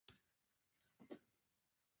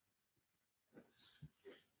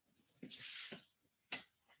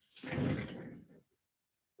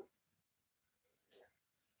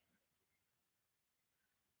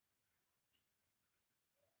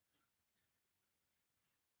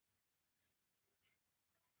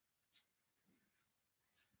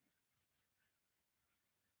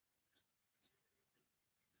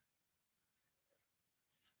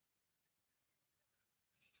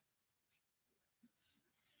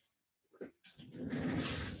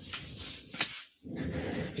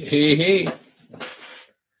Hey, hey,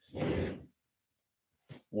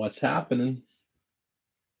 what's happening?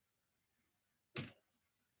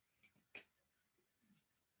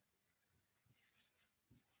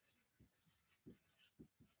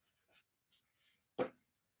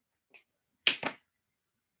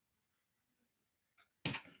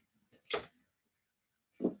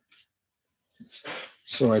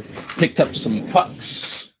 So I picked up some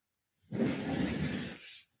pucks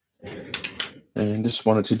and just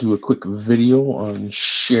wanted to do a quick video on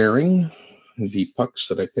sharing the pucks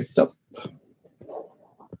that I picked up.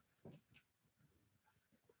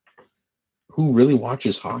 Who really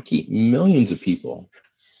watches hockey? Millions of people.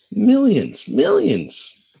 Millions,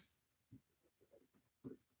 millions.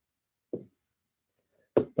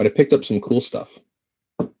 But I picked up some cool stuff.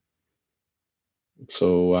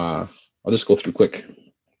 So I'll just go through quick.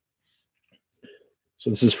 So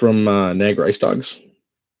this is from Niagara Ice Dogs.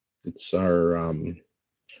 It's our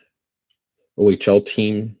OHL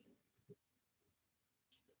team,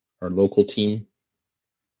 our local team.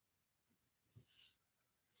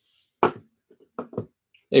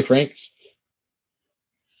 Hey, Frank.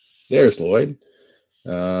 There's Lloyd.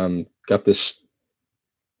 Got this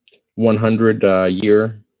 100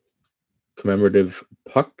 year commemorative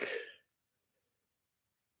puck.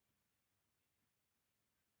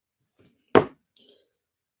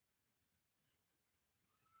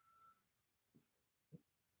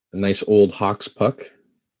 A nice old Hawks puck.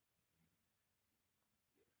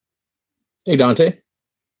 Hey, Dante.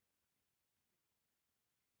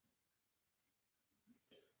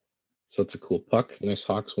 So it's a cool puck. Nice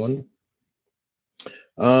Hawks one.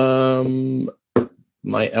 My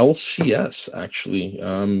LCS, actually.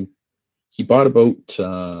 He bought about,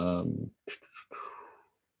 I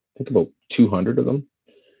think about 200 of them.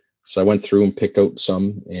 So I went through and picked out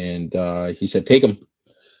some, and he said, take them.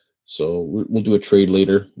 So we'll do a trade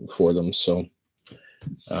later for them. So,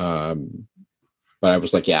 but I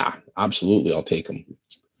was like, yeah, absolutely, I'll take them.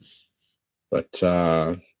 But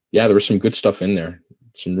yeah, there was some good stuff in there.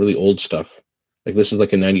 Some really old stuff. Like this is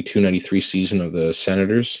like a 92-93 season of the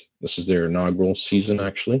Senators. This is their inaugural season,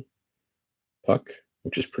 actually. Puck,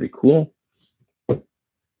 which is pretty cool. Got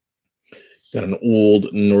an old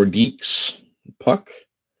Nordiques puck.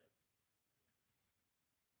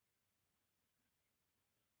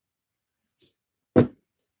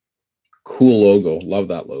 Cool logo. Love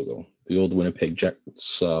that logo. The old Winnipeg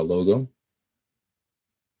Jets logo.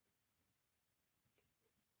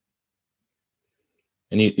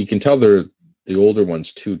 And you can tell they're the older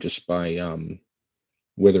ones too, just by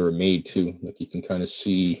where they were made too. Like you can kind of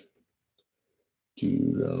see. I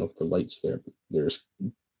don't know if the light's there, but there's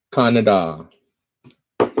Canada.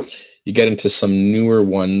 You get into some newer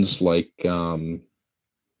ones like I don't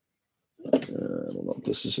know if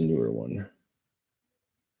this is a newer one.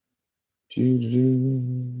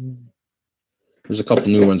 There's a couple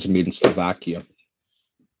new ones made in Slovakia.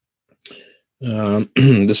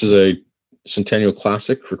 This is a Centennial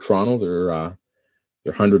Classic for Toronto. Their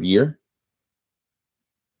 100 year.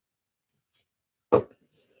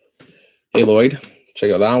 Hey Lloyd,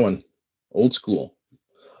 check out that one. Old school.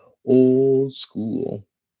 Old school.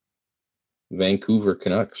 Vancouver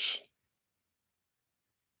Canucks.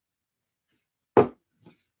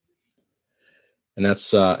 And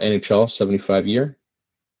that's NHL 75 year.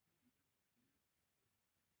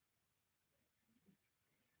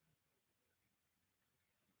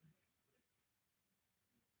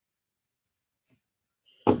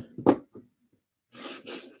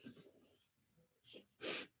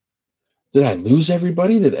 Did I lose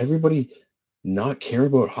everybody? Did everybody not care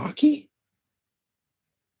about hockey?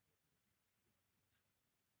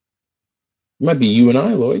 It might be you and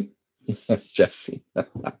I, Lloyd. Jesse.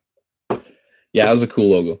 Yeah, that was a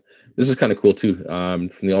cool logo. This is kind of cool too. From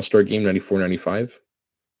the All-Star Game, 94-95.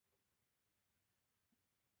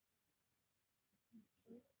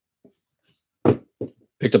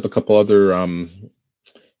 Picked up a couple other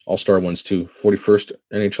All-Star ones too. 41st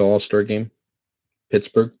NHL All-Star Game,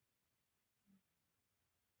 Pittsburgh.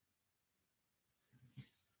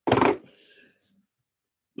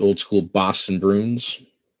 Old school Boston Bruins.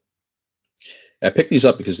 I picked these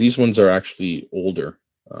up because these ones are actually older.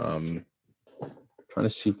 Trying to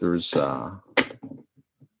see if there's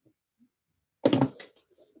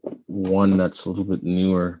one that's a little bit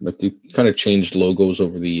newer, but they kind of changed logos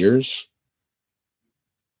over the years.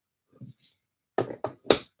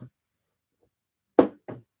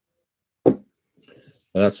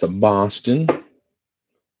 That's the Boston.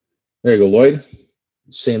 There you go, Lloyd.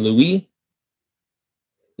 St. Louis.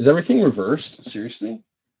 Is everything reversed? Seriously?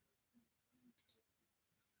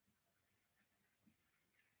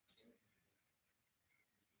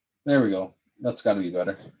 There we go. That's got to be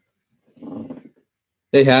better.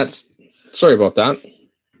 Hey, Hats. Sorry about that.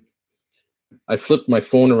 I flipped my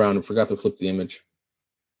phone around and forgot to flip the image.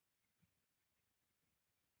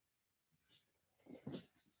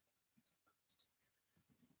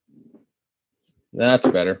 That's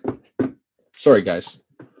better. Sorry, guys.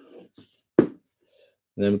 And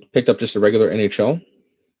then picked up just a regular NHL.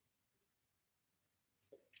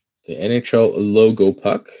 The NHL logo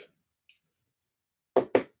puck.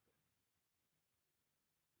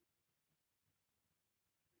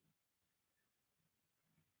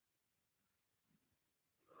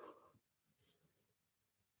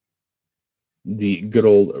 The good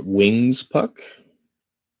old Wings puck.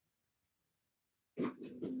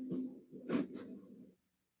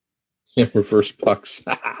 Yeah, reverse pucks.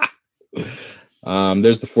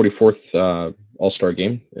 There's the 44th All-Star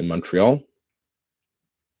game in Montreal.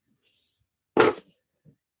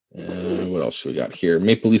 And what else we got here?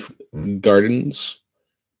 Maple Leaf Gardens.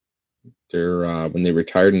 They're when they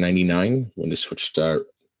retired in '99, when they switched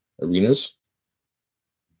arenas.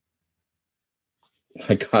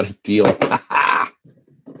 I got a deal.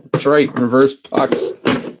 That's right, reverse pucks.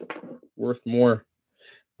 Worth more.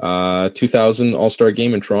 2000 All-Star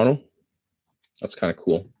game in Toronto. That's kind of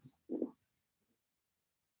cool.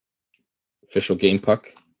 Official game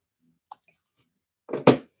puck.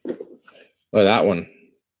 Look at that one.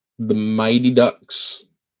 The Mighty Ducks.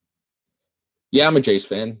 Yeah, I'm a Jays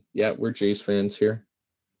fan. Yeah, we're Jays fans here.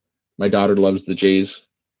 My daughter loves the Jays.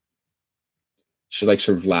 She likes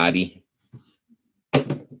her Vladdy.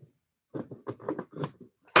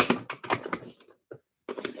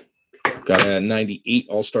 Got a 98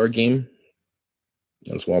 All-Star game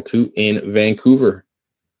as well, too, in Vancouver.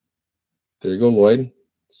 There you go, Lloyd.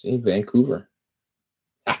 See, Vancouver.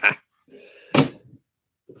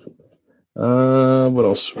 What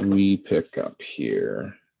else we pick up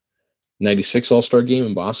here? 96 All-Star game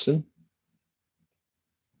in Boston.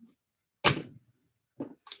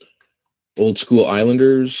 Old school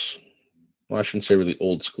Islanders. Well, I shouldn't say really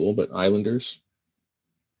old school, but Islanders.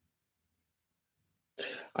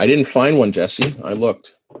 I didn't find one, Jesse. I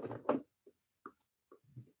looked.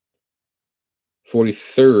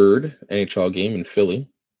 43rd NHL game in Philly.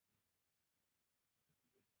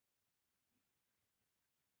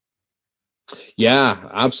 Yeah,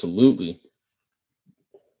 absolutely.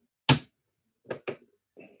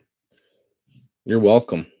 You're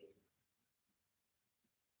welcome.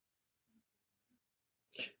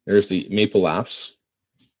 There's the Maple Laughs.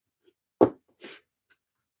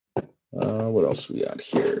 What else we got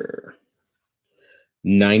here?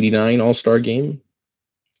 99 All-Star game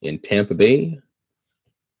in Tampa Bay.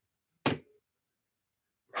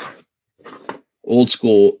 Old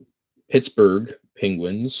school Pittsburgh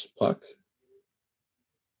Penguins puck.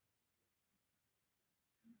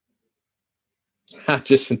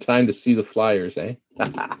 Just in time to see the Flyers, eh?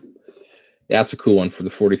 Yeah, that's a cool one for the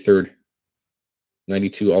 43rd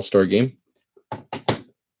 92 All-Star game.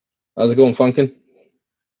 How's it going, Funkin'?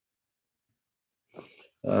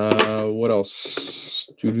 What else?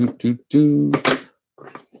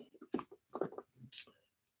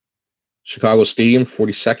 Chicago Stadium,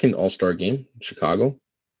 42nd All-Star game, Chicago.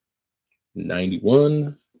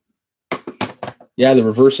 91. Yeah, the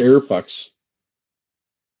reverse error pucks.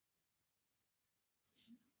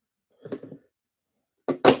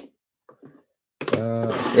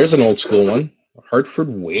 There's an old school one. Hartford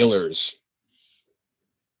Whalers.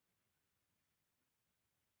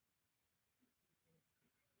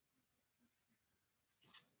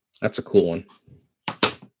 That's a cool one.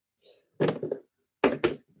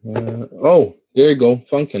 Oh, there you go,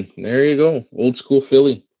 Funkin'. There you go, old school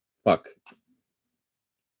Philly puck.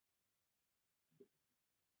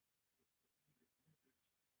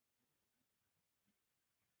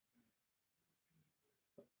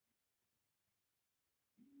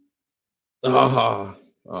 Oh,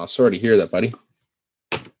 sorry to hear that, buddy.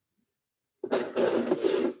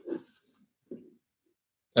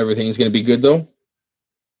 Everything's gonna be good though.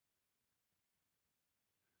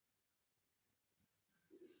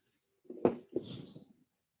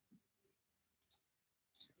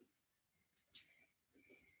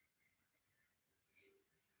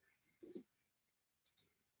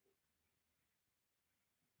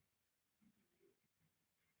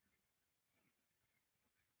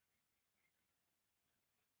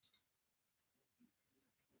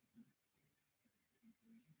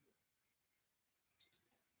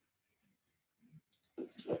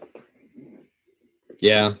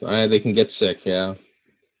 Yeah, they can get sick. Yeah.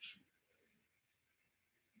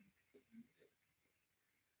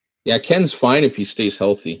 Yeah, Ken's fine if he stays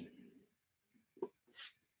healthy.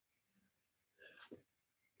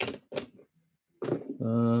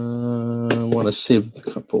 I want to save the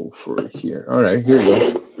couple for here. All right, here we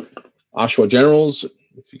go. Oshawa Generals.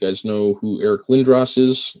 If you guys know who Eric Lindros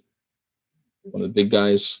is, one of the big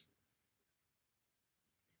guys.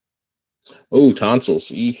 Oh,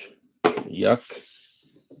 tonsils. Eek. Yuck.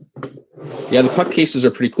 Yeah, the puck cases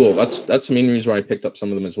are pretty cool. That's the main reason why I picked up some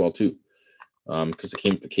of them as well too, because it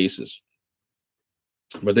came with the cases.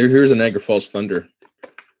 But here's a Niagara Falls Thunder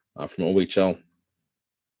from OHL.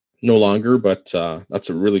 No longer, but that's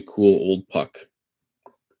a really cool old puck.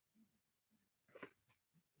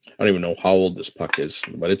 I don't even know how old this puck is,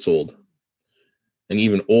 but it's old. And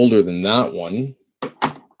even older than that one.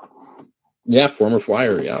 Yeah, former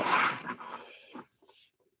Flyer, yeah.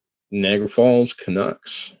 Niagara Falls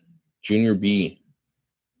Canucks, Junior B.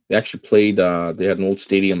 They actually played, they had an old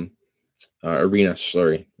stadium, arena,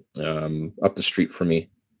 sorry, up the street from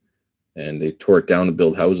me. And they tore it down to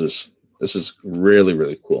build houses. This is really,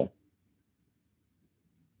 really cool.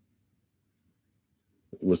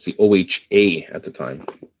 It was the OHA at the time.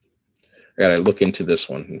 I gotta look into this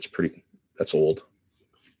one. It's pretty, that's old.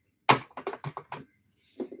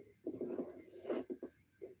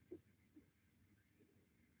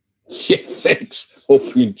 Yeah, thanks.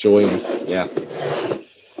 Hope you enjoy them. Yeah.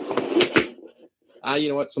 You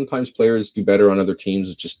know what? Sometimes players do better on other teams.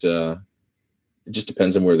 It just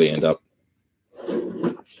depends on where they end up.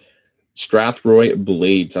 Strathroy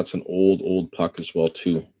Blades. That's an old puck as well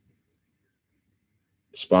too.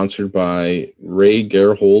 Sponsored by Ray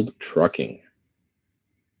Gerhold Trucking.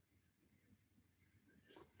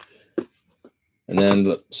 And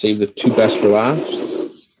then save the two best for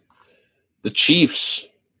last. The Chiefs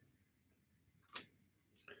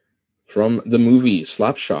from the movie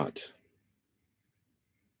Slapshot.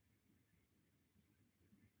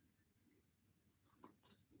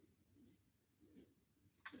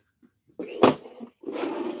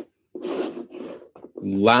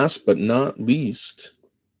 Last but not least,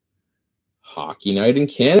 Hockey Night in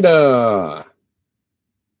Canada.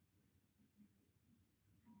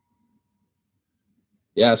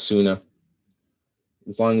 Yeah, Suna.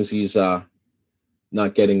 As long as he's not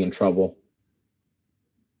getting in trouble.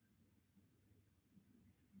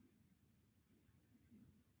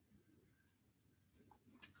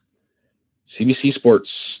 CBC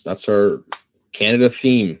Sports. That's our Canada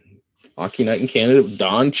theme. Hockey Night in Canada with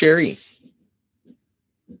Don Cherry.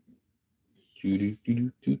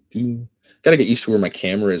 Gotta get used to where my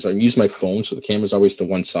camera is. I use my phone, so the camera's always to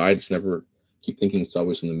one side. It's never, keep thinking it's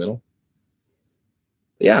always in the middle.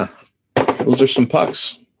 But yeah, those are some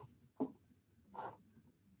pucks.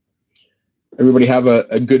 Everybody have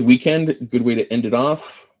a good weekend. A good way to end it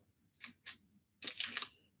off.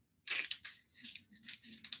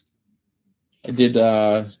 I did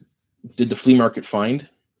the flea market find.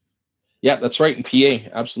 Yeah, that's right, in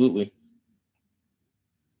PA, absolutely.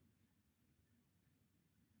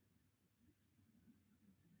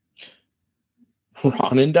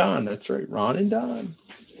 Ron and Don, that's right, Ron and Don.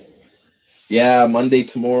 Yeah, Monday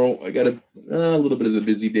tomorrow. I got a little bit of a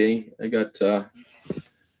busy day. I got to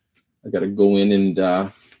go in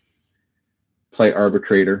and play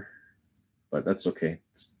arbitrator, but that's okay.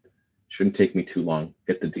 Shouldn't take me too long.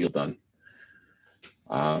 Get the deal done.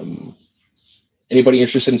 Anybody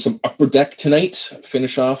interested in some upper deck tonight?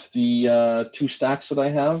 Finish off the 2 stacks that I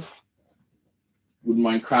have. Wouldn't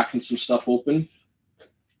mind cracking some stuff open.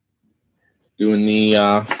 Doing the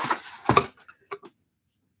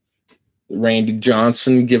Randy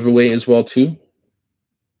Johnson giveaway as well too.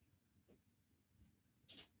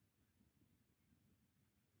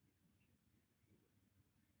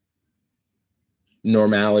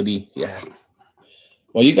 Normality, yeah.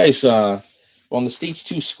 Well, you guys, well, in the States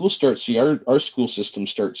too, school starts. See, our school system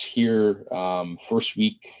starts here first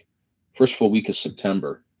full week of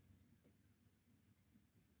September.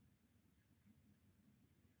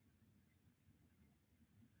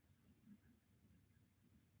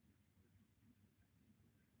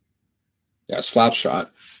 Yeah, Slapshot.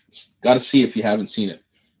 Got to see if you haven't seen it.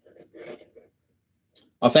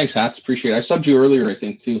 Oh, thanks, Hats. Appreciate it. I subbed you earlier, I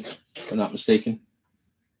think, too, if I'm not mistaken.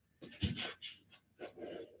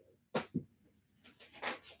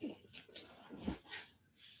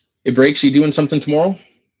 Hey, Breaks, you doing something tomorrow?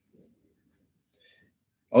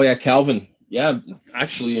 Oh, yeah, Calvin. Yeah,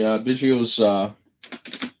 actually, Biggio's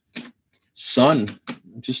son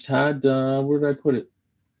just had, where did I put it?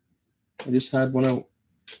 I just had one out.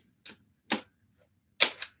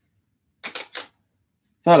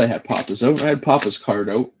 Thought I had Papa's out. I had Papa's card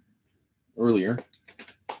out earlier.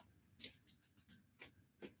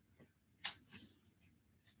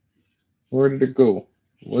 Where did it go?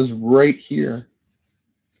 It was right here.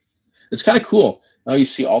 It's kind of cool. Now you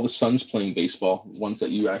see all the Suns playing baseball, ones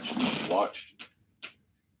that you actually watched.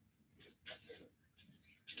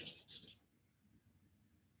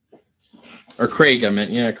 Or Craig, I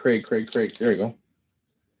meant. Yeah, Craig. There you go.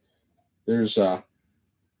 There's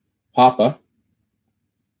Papa.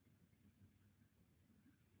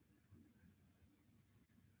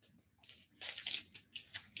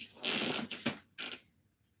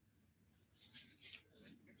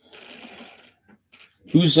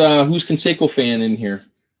 Who's Conseco fan in here?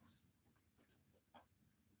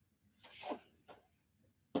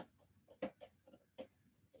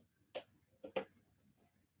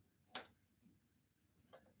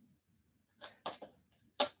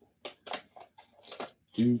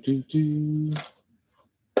 Do.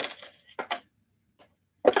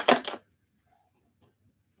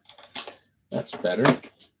 That's better.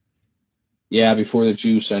 Yeah, before the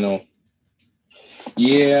juice, I know.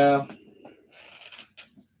 Yeah.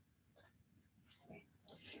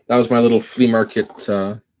 That was my little flea market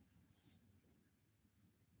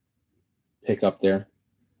pick up there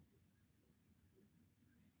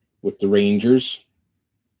with the Rangers.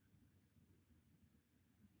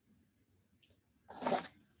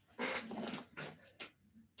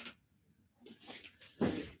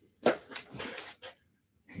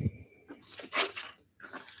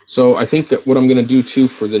 So I think that what I'm going to do too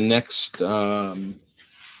for the next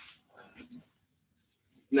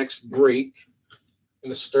next break, I'm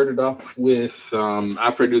going to start it off with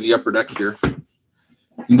after I do the upper deck here,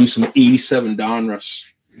 and do some 87 Donruss.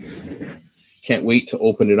 Can't wait to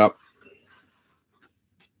open it up.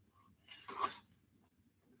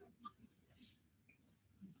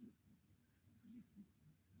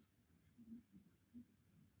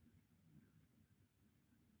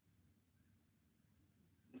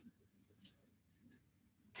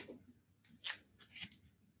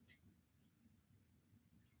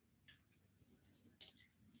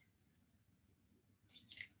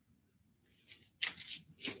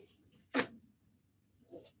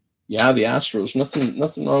 Yeah, the Astros.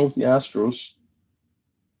 Nothing wrong with the Astros,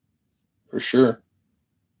 for sure.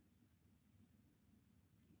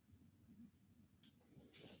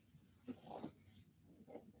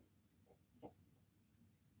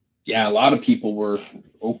 Yeah, a lot of people were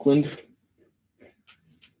Oakland.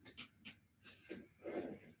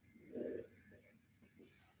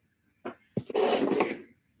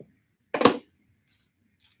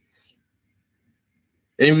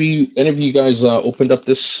 Any of you guys opened up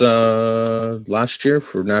this last year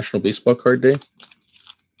for National Baseball Card Day?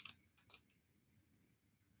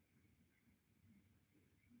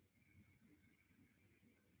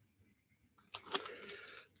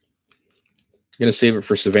 Gonna save it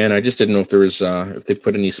for Savannah. I just didn't know if there was if they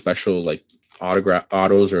put any special like autograph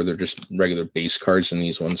autos or they're just regular base cards in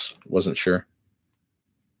these ones. Wasn't sure.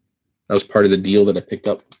 That was part of the deal that I picked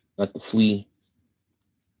up at the flea.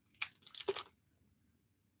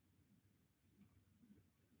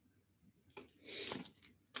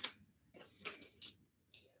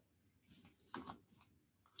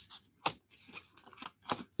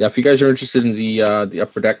 Yeah, if you guys are interested in the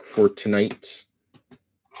upper deck for tonight,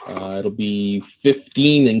 it'll be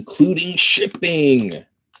 15 including shipping.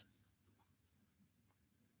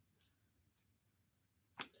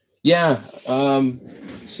 Yeah,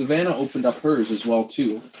 Savannah opened up hers as well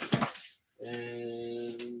too,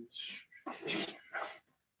 and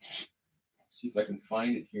see if I can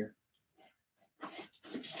find it here.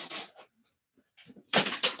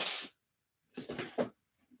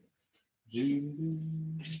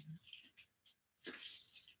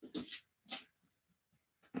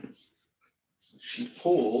 She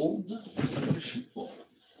pulled. What did she pull?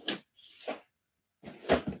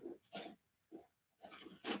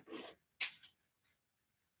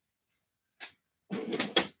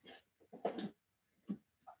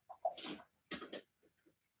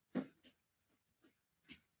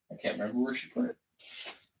 I can't remember where she put it.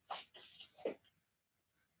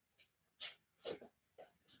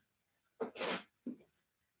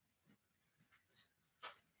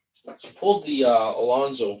 She pulled the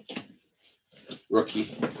Alonso rookie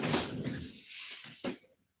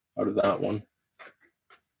out of that one.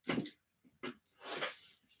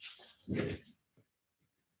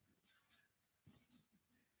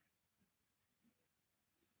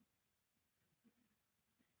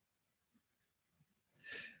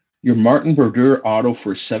 Your Martin Brodeur auto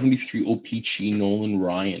for 73 OPC Nolan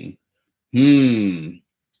Ryan.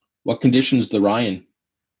 What condition is the Ryan?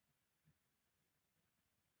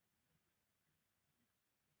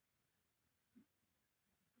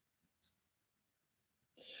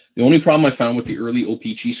 The only problem I found with the early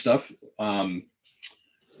OPG stuff,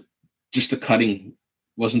 just the cutting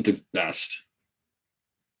wasn't the best.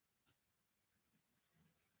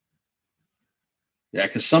 Yeah,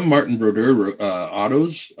 because some Martin Brodeur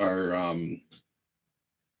autos are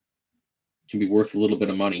can be worth a little bit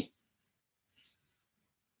of money.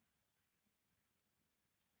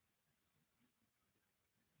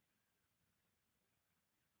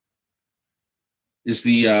 Is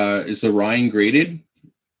the Ryan graded?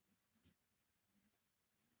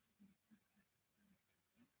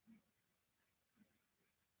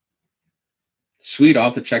 Sweet, I'll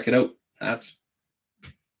have to check it out. That's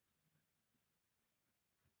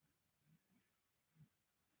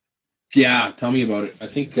Yeah, tell me about it. I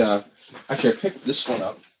think actually I picked this one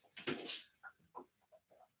up.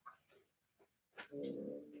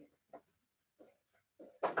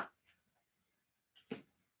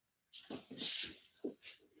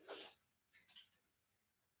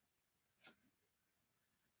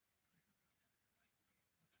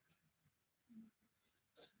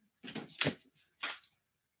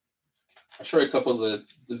 I'll show you a couple of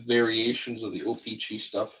the variations of the OPG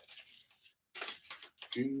stuff.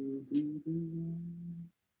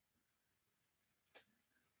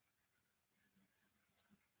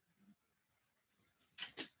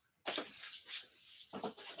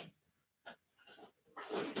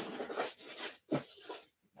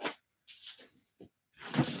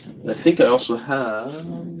 I think I also have.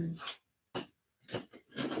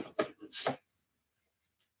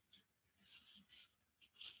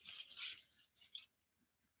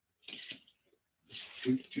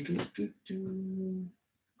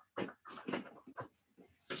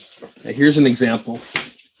 Now here's an example.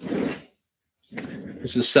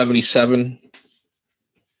 This is 77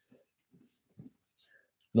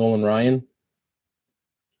 Nolan Ryan.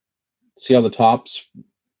 See how the tops.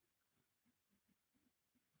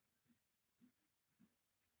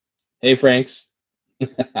 Hey, Franks.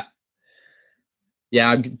 Yeah,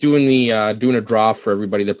 I'm doing a draw for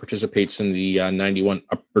everybody that participates in the 91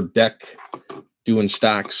 Upper Deck, doing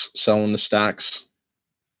stacks, selling the stacks.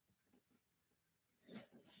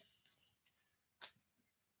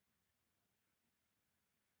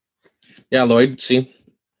 Yeah, Lloyd, see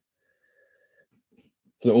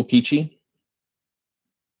for the O-Peachy.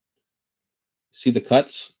 See the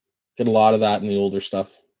cuts? Get a lot of that in the older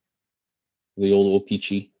stuff. The old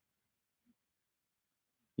O-Peachy.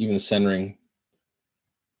 Even the centering.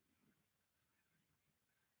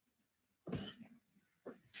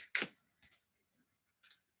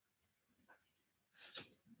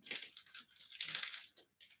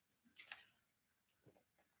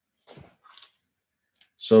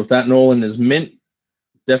 So if that Nolan is mint,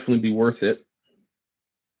 definitely be worth it.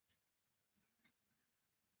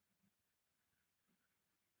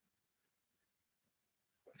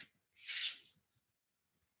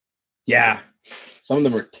 Yeah, some of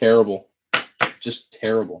them are terrible, just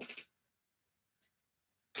terrible.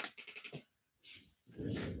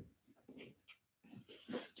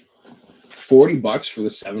 $40 for the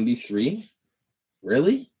 73?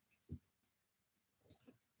 Really?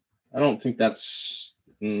 I don't think that's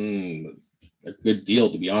a good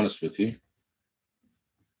deal, to be honest with you.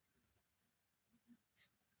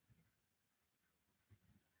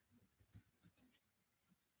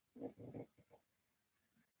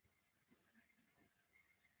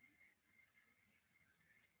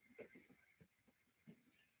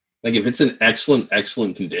 Like if it's in excellent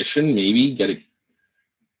condition, maybe get it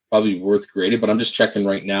probably worth graded. But I'm just checking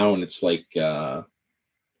right now, and it's like you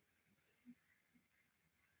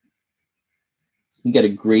get a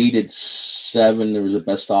graded 7. There was a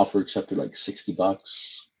best offer accepted like $60.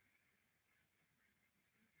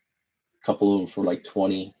 A couple of them for like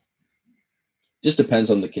 20. Just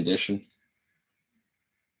depends on the condition.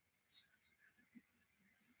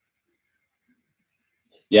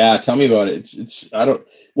 Yeah, tell me about it. It's I don't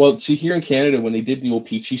well see here in Canada when they did the old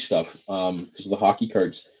peachy stuff, because of the hockey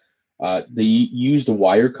cards, they used a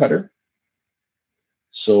wire cutter,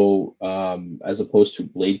 so as opposed to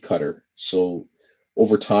blade cutter. So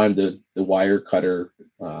over time the wire cutter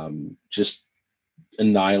just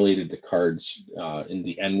annihilated the cards in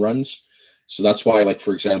the end runs. So that's why, like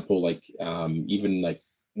for example, like even like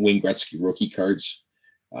Wayne Gretzky rookie cards,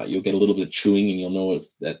 you'll get a little bit of chewing, and you'll know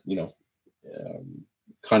that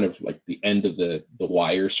kind of like the end of the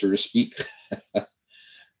wire, so to speak.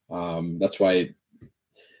 That's why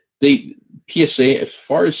they PSA, as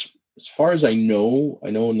far as I know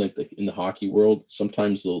in like in the hockey world,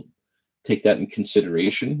 sometimes they'll take that in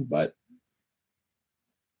consideration, but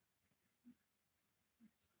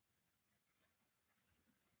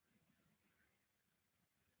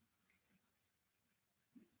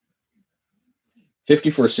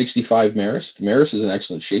 50 for a 65 Maris. The Maris is in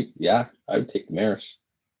excellent shape. Yeah, I would take the Maris.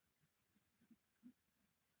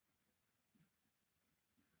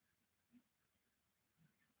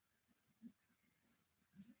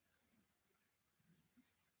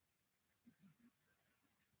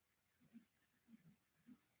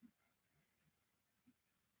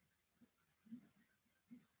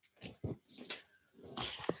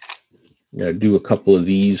 I'm gonna do a couple of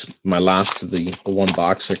these. My last of the one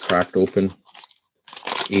box I cracked open.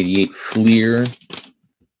 88 Fleer.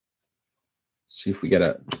 See if we get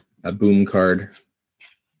a boom card.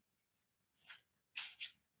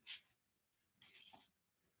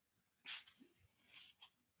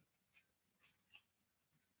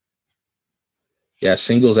 Yeah,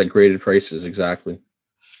 singles at graded prices, exactly.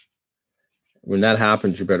 When that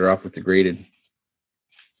happens, you're better off with the graded,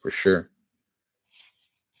 for sure.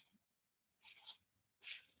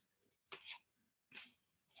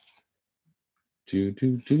 Do.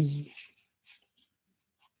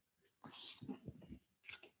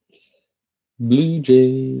 Blue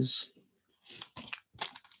Jays.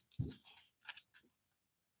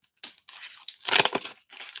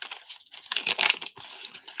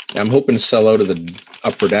 I'm hoping to sell out of the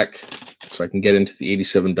upper deck so I can get into the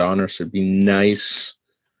 87 Donner. So it'd be nice.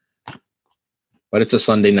 But it's a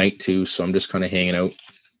Sunday night too, so I'm just kind of hanging out.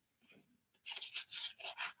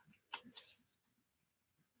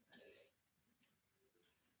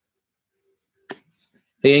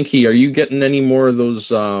 Hey, Yankee, are you getting any more of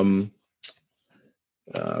those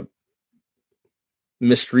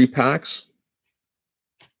mystery packs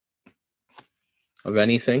of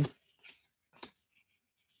anything?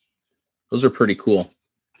 Those are pretty cool.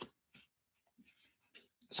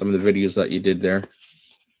 Some of the videos that you did there.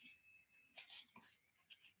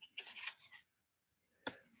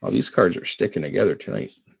 Oh, these cards are sticking together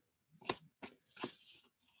tonight.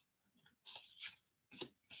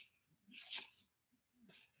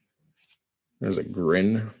 There's a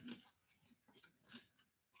grin.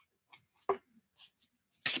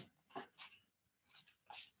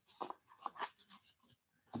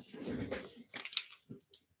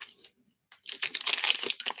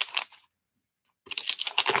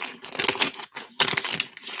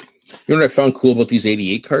 You know what I found cool about these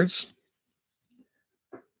 88 cards?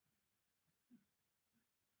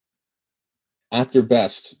 At their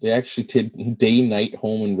best, they actually did day, night,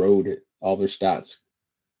 home, and road all their stats.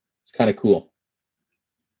 It's kind of cool.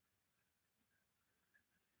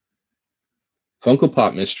 Funko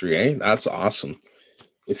Pop mystery, eh? That's awesome.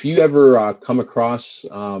 If you ever come across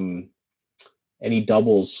any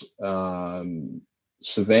doubles,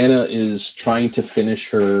 Savannah is trying to finish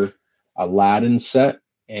her Aladdin set,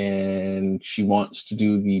 and she wants to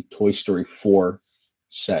do the Toy Story 4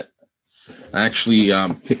 set. I actually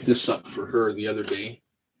picked this up for her the other day.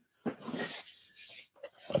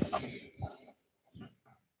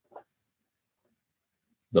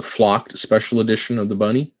 The flocked special edition of the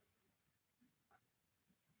bunny.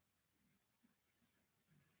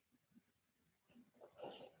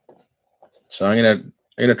 So I'm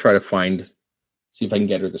gonna try to see if I can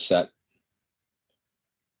get her the set.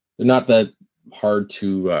 They're not that hard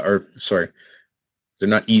to, they're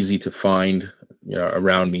not easy to find,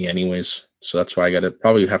 around me anyways. So that's why I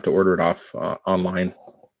probably have to order it off online.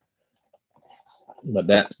 But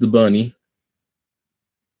that's the bunny.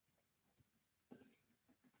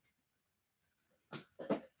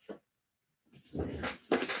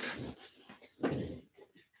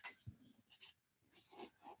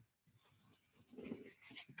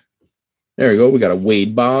 There we go. We got a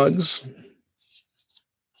Wade Boggs.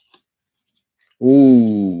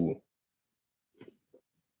 Ooh.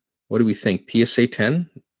 What do we think? PSA 10?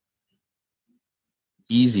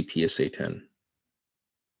 Easy PSA 10.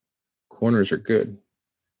 Corners are good.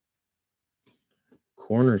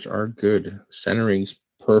 Corners are good. Centering's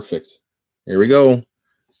perfect. Here we go.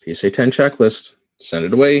 PSA 10 checklist. Send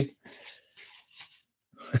it away.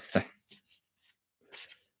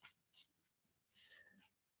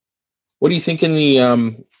 What do you think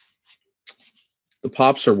the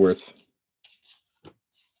pops are worth?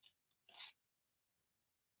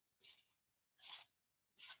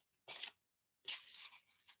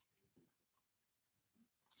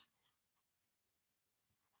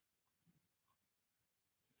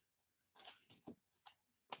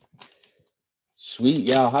 Sweet.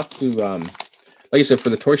 Yeah, I'll have to like I said, for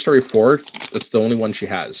the Toy Story 4, it's the only one she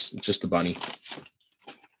has. It's just a bunny.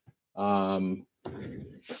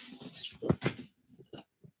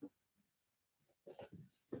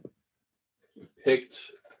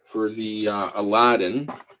 Picked for the Aladdin.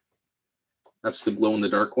 That's the glow in the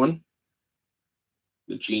dark one.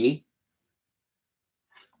 The genie.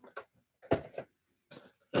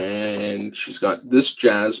 And she's got this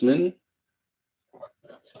Jasmine.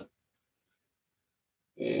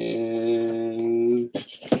 And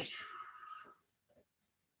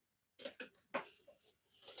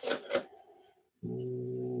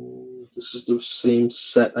this is the same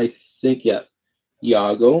set, I think. Yeah,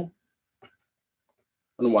 Iago.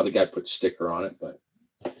 I don't know why the guy put sticker on it, but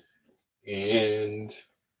and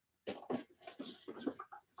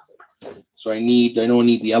So I know I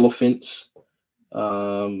need the elephant,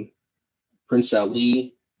 Prince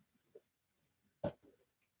Ali.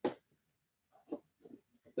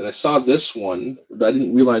 And I saw this one, but I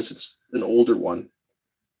didn't realize it's an older one.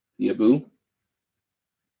 The Abu.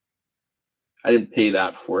 I didn't pay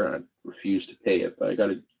that for it. I refused to pay it, but I got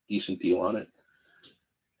a decent deal on it.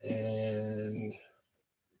 And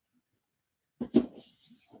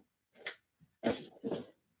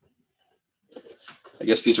I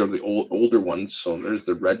guess these are the older ones. So there's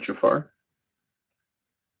the red Jafar.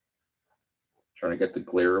 Trying to get the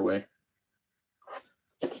glare away.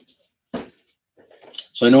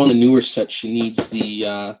 So I know in the newer set she needs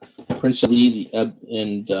the Prince Ali,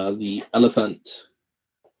 the elephant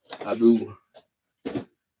Abu.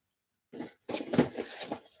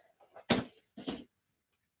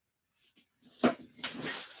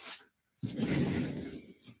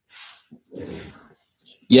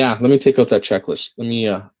 Yeah, let me take out that checklist. Let me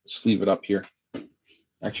sleeve it up here.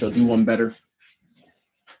 Actually, I'll do one better.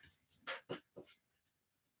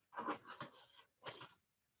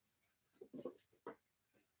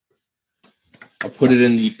 I'll put it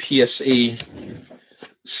in the PSA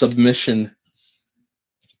submission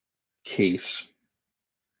case.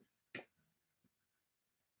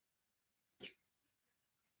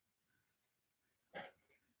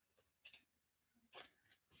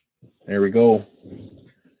 There we go.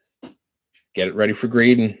 Get it ready for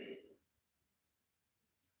grading.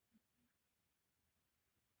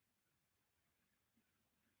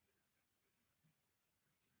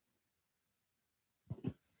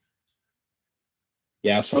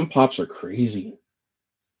 Yeah, some pops are crazy.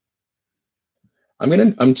 I'm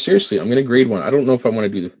gonna grade one. I don't know if I want to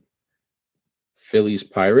do the Phillies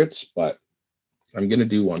Pirates, but I'm gonna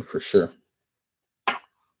do one for sure.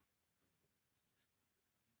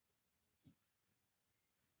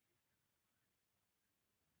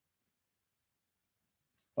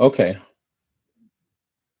 Okay.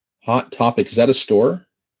 Hot Topic. Is that a store?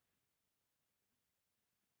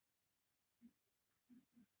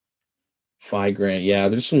 $5,000. Yeah,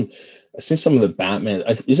 there's some. I see some of the Batman.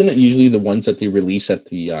 Isn't it usually the ones that they release at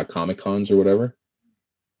the Comic Cons or whatever?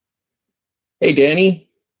 Hey, Danny.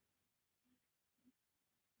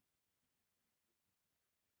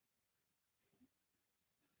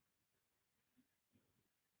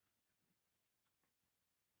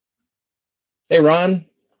 Hey, Ron.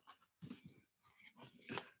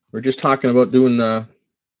 We're just talking about doing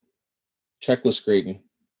checklist grading.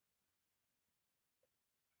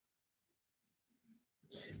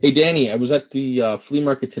 Hey, Danny. I was at the flea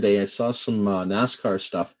market today. I saw some NASCAR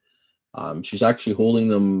stuff. She's actually holding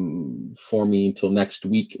them for me until next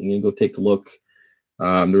week. I'm gonna go take a look.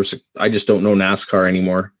 I just don't know NASCAR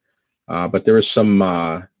anymore, but there was some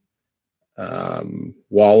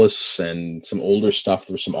Wallace and some older stuff.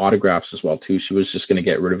 There were some autographs as well too. She was just gonna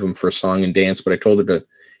get rid of them for a song and dance, but I told her to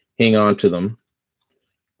hang on to them.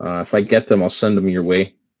 If I get them, I'll send them your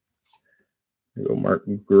way. There you go,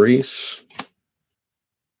 Martin Grace.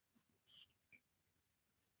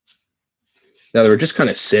 Yeah, they were just kind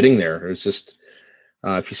of sitting there. It was just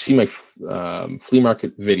if you see my flea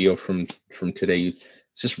market video from today,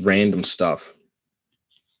 it's just random stuff.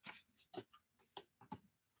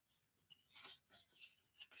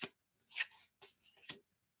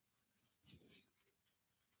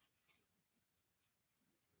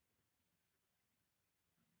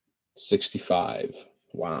 $65.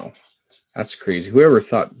 Wow, that's crazy. Whoever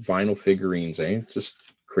thought vinyl figurines, eh? It's just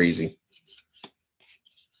crazy.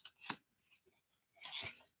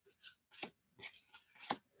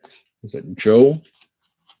 Is it Joe?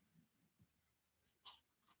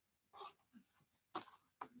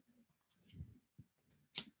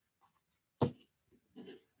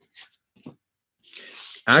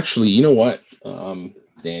 Actually, you know what,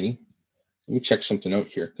 Danny? Let me check something out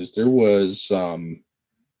here because there was.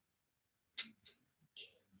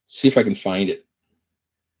 See if I can find it.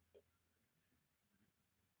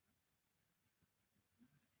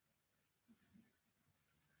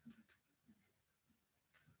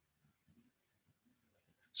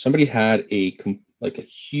 Somebody had a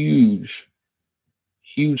huge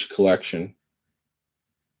collection.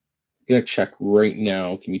 I'm gonna check right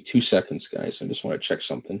now. Give me 2 seconds, guys. I just want to check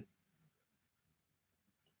something.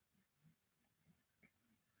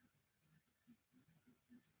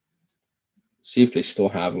 See if they still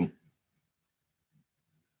have them.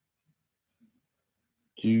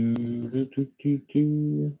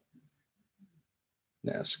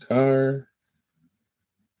 NASCAR.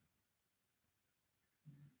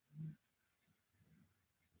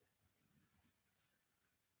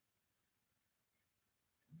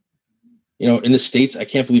 You know, in the States, I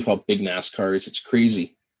can't believe how big NASCAR is. It's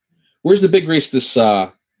crazy. Where's the big race this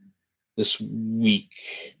week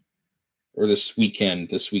or this weekend?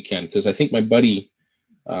 This weekend, because I think my buddy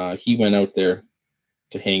he went out there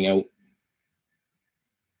to hang out.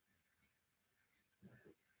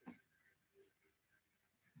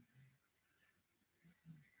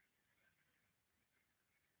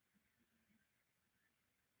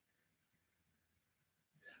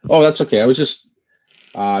 Oh, that's okay. I was just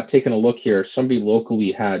taking a look here. Somebody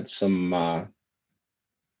locally had some. I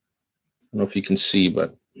don't know if you can see,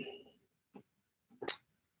 but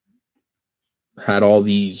had all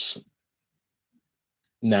these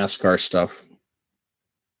NASCAR stuff,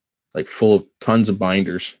 like full of tons of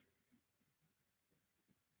binders.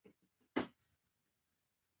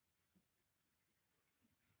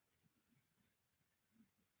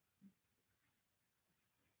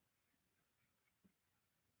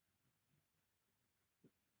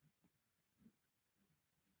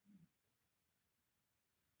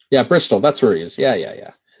 Yeah, Bristol. That's where he is. Yeah, yeah,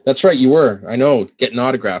 yeah. That's right. You were. I know, getting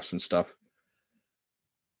autographs and stuff.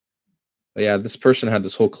 But yeah, this person had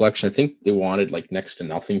this whole collection. I think they wanted like next to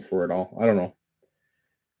nothing for it all. I don't know.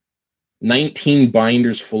 19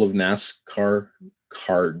 binders full of NASCAR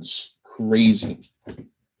cards. Crazy.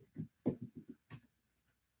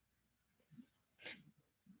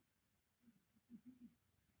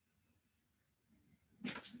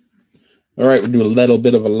 All right, we'll do a little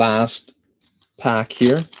bit of a last pack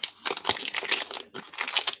here.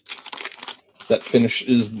 That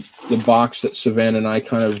finishes the box that Savannah and I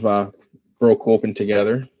kind of broke open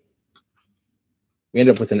together. We end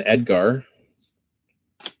up with an Edgar.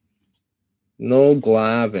 No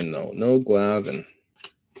Glavine, though. No Glavine.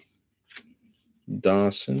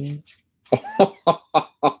 Dawson.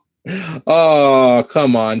 Oh,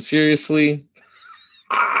 come on. Seriously?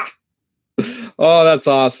 Oh, that's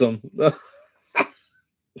awesome.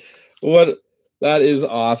 What? That is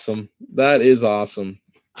awesome. That is awesome.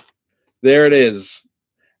 There it is.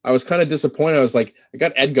 I was kind of disappointed. I was like, I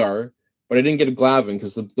got Edgar, but I didn't get a Glavine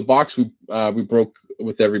because the box we broke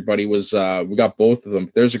with everybody was we got both of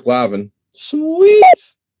them. There's a Glavine. Sweet.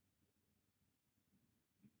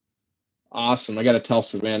 Awesome. I got to tell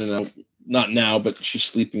Savannah now. Not now, but she's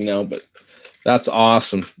sleeping now. But that's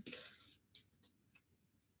awesome.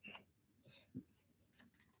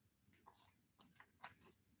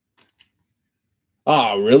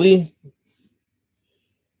 Oh, really?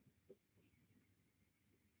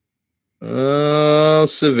 Oh,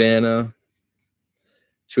 Savannah.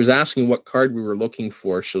 She was asking what card we were looking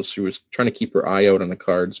for, so she was trying to keep her eye out on the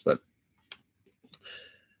cards, but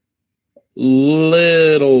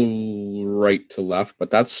little right to left,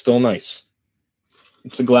 but that's still nice.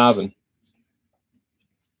 It's a Glavine.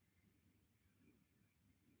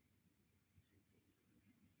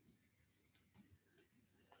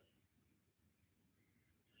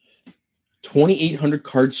 $2,800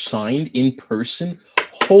 cards signed in person.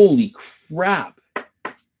 Holy crap!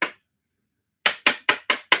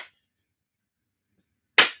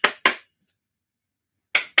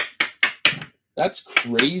 That's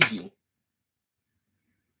crazy.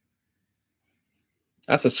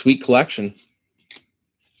 That's a sweet collection.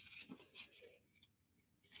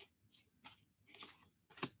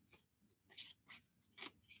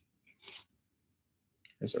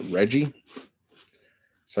 There's a Reggie.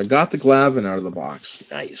 So I got the Glavine out of the box.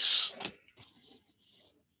 Nice.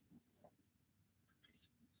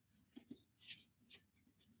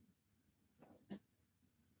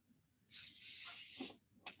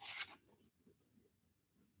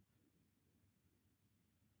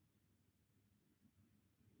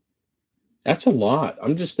 That's a lot.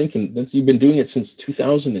 I'm just thinking that you've been doing it since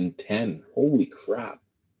 2010. Holy crap.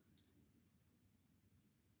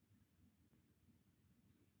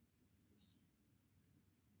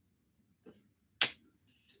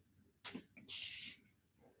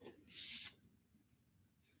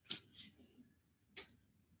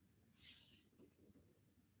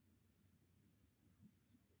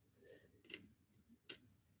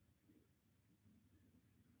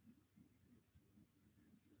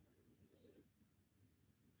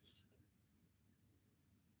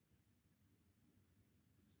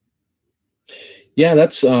 Yeah,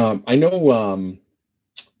 that's I know um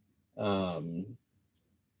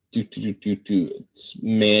it's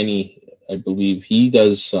Manny, I believe. He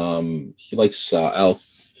does he likes Al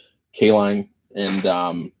Kaline,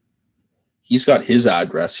 and he's got his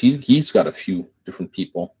address. He's got a few different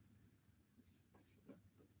people.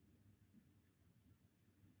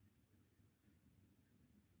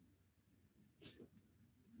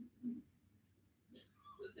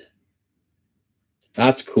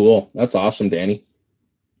 That's cool. That's awesome, Danny.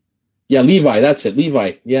 Yeah, Levi. That's it.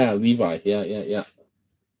 Levi. Yeah, Levi. Yeah, yeah, yeah.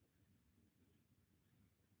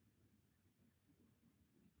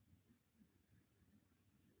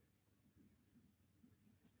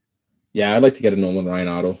 Yeah, I'd like to get a Nolan Ryan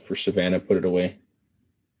auto for Savannah. Put it away.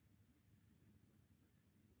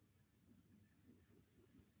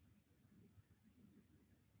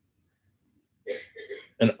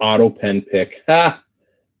 An auto pen pick. Ha!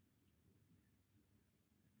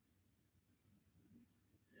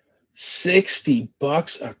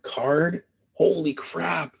 $60 a card. Holy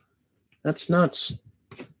crap! That's nuts.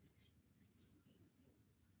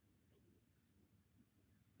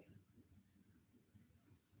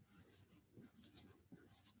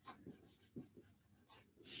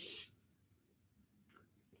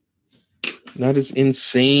 That is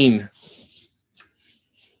insane.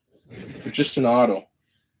 For just an auto.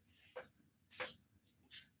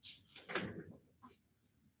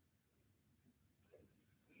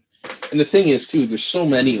 And the thing is, too, there's so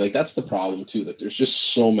many. Like, that's the problem, too, that there's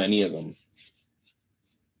just so many of them.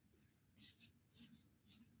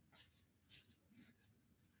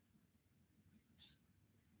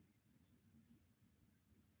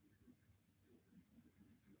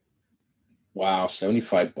 Wow,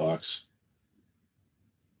 $75.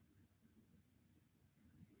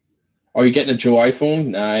 Oh, you're getting a Joe iPhone?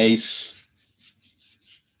 Nice.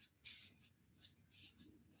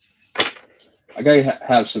 I gotta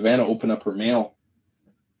have Savannah open up her mail.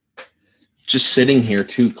 Just sitting here,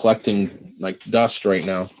 too, collecting, like, dust right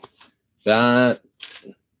now. That.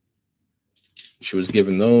 She was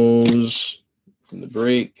given those in the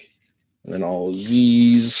break. And then all of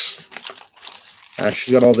these.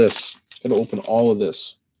 She's got all this. Gotta open all of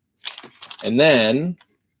this. And then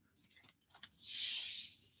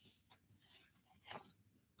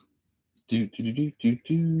do.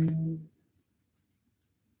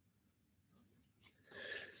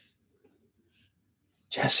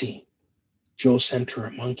 Jesse, Joe sent her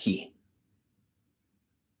a monkey.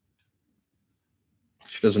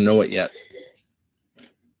 She doesn't know it yet.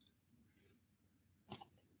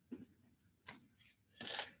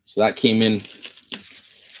 So that came in,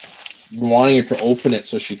 wanting her to open it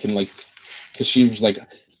so she can, like, because she was like,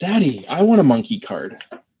 Daddy, I want a monkey card.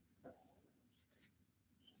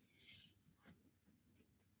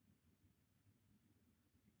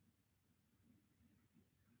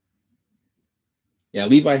 Yeah,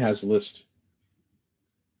 Levi has a list.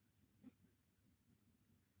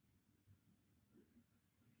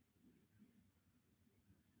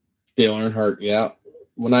 Dale Earnhardt, yeah.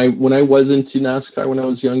 When I was into NASCAR when I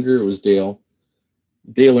was younger, it was Dale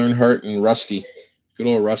Earnhardt and Rusty, good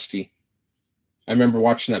old Rusty. I remember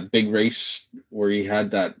watching that big race where he had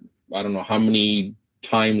that, I don't know how many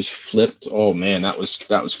times flipped. Oh man, that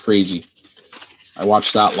was crazy. I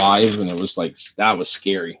watched that live and it was like, that was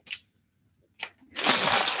scary.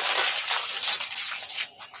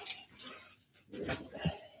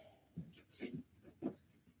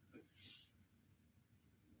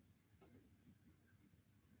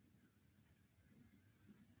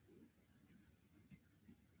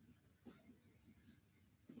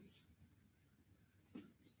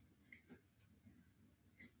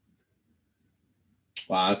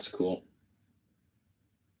 Wow, that's cool.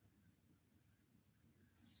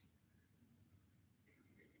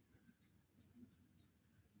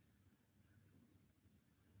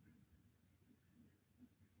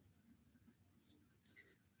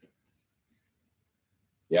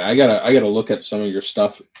 Yeah, I gotta look at some of your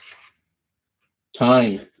stuff.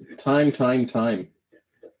 Time.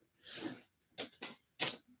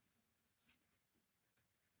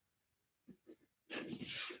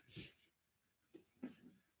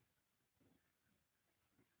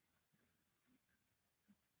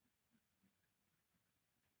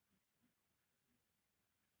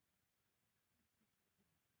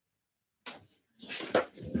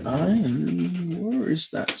 Where is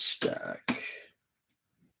that stack?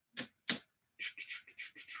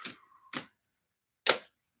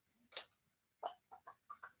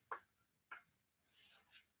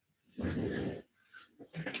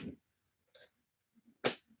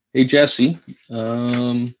 Hey Jesse,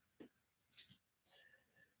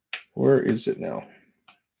 where is it now?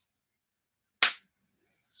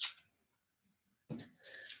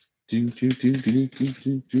 Do.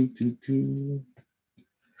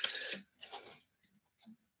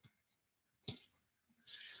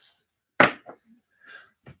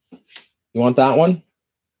 You want that one?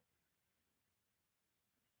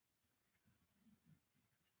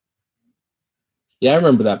 Yeah, I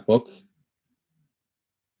remember that book,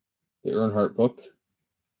 the Earnhardt book.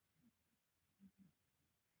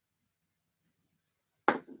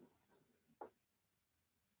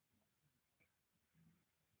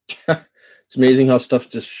 It's amazing how stuff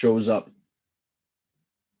just shows up.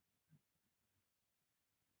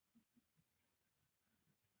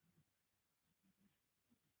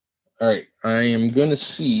 All right, I am gonna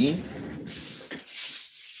see.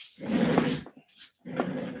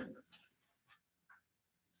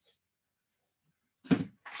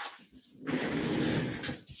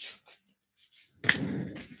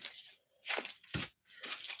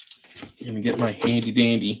 I'm gonna get my handy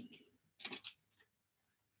dandy.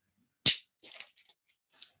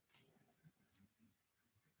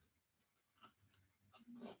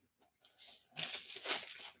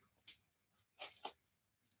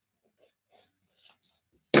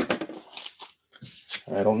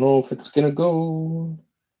 I don't know if it's gonna go.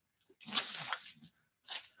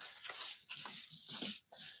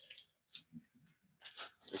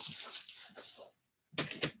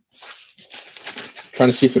 Trying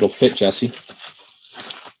to see if it'll fit, Jesse.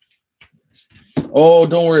 Oh,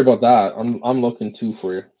 don't worry about that. I'm looking too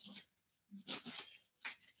for you.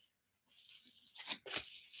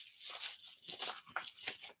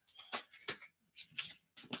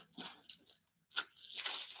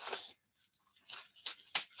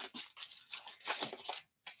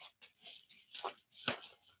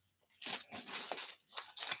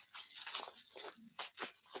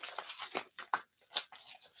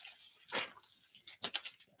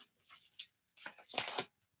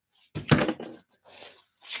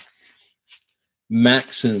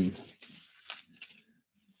 Maxim.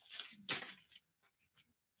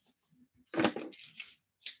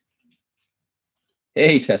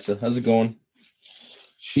 Hey, Tessa, how's it going?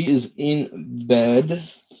 She is in bed.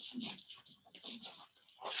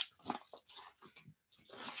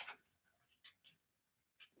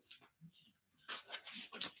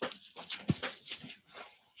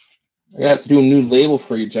 I have to do a new label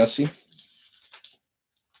for you, Jesse.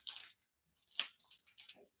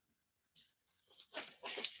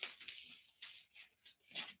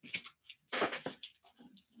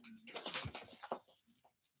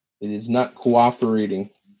 It is not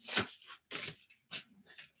cooperating.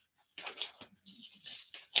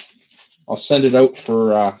 I'll send it out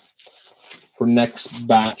for next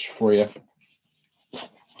batch for you.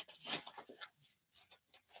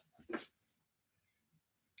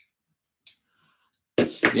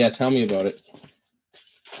 Yeah, tell me about it.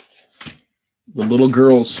 The little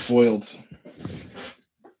girl's spoiled.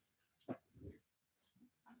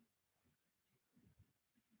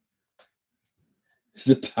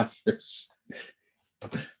 The tires.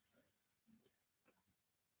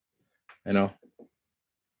 I know.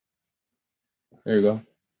 There you go.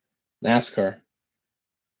 NASCAR.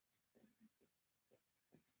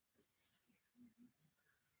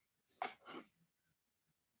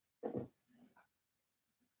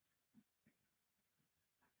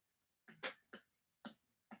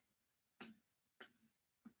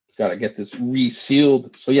 Gotta get this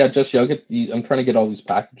resealed. So yeah, Jesse, I'll get these. I'm trying to get all these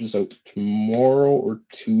packages out tomorrow or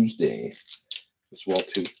Tuesday as well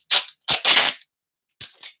too.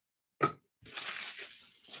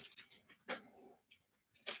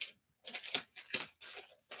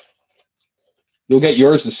 You'll get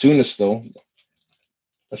yours the soonest though.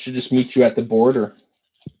 I should just meet you at the border.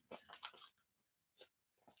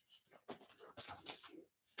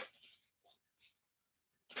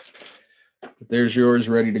 There's yours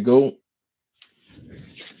ready to go.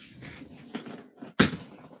 I'm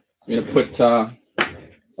gonna put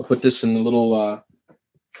I'll put this in a little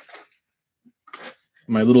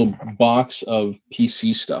my little box of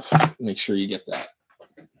PC stuff. Make sure you get that.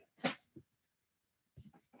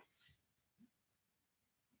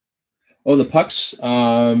 Oh, the pucks.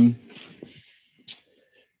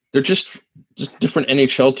 They're just different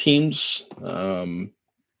NHL teams.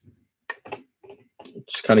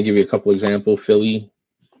 Just kind of give you a couple examples. Philly,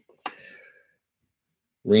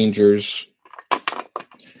 Rangers.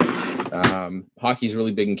 Hockey is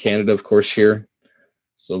really big in Canada, of course, here.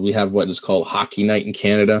 So we have what is called Hockey Night in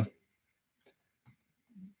Canada.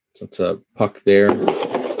 So it's a puck there.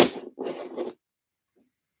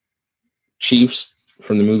 Chiefs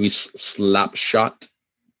from the movie Slap Shot.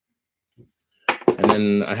 And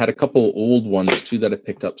then I had a couple old ones too that I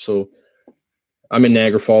picked up. So I'm in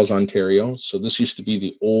Niagara Falls, Ontario. So this used to be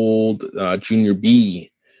the old Junior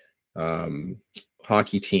B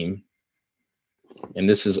hockey team. And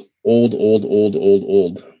this is old. I'm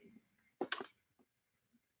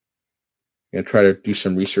going to try to do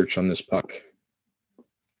some research on this puck.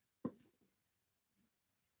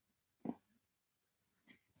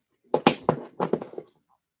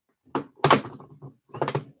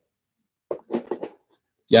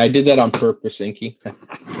 Yeah, I did that on purpose, Inky.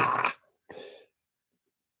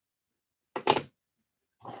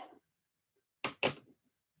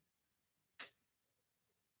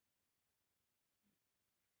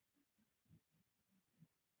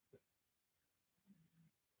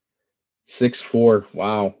 6'4".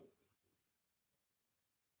 Wow.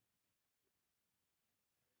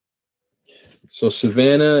 So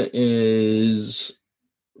Savannah is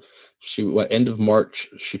end of March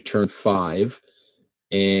she turned 5,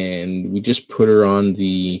 and we just put her on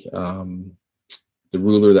the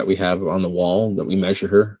ruler that we have on the wall that we measure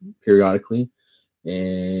her periodically,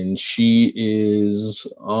 and she is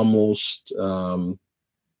almost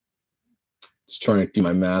just trying to do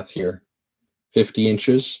my math here, 50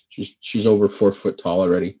 inches. She's over 4 foot tall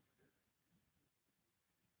already.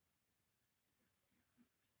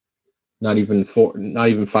 Not even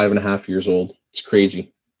 5.5 years old. It's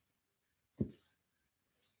crazy.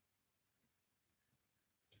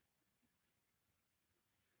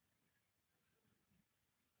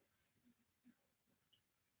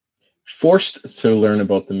 Forced to learn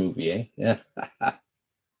about the movie, eh? Yeah.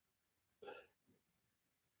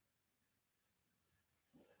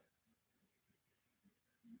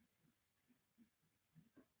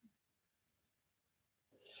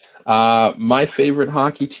 My favorite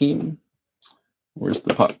hockey team. Where's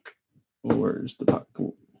the puck? Where's the puck?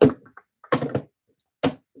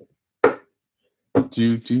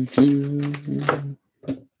 Do.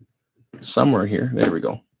 Somewhere here. There we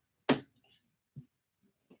go.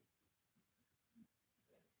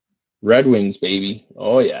 Red Wings, baby.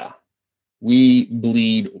 Oh yeah. We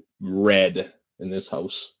bleed red in this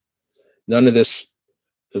house. None of this,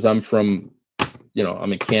 because I'm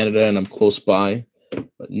in Canada and I'm close by,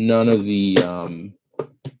 but none of the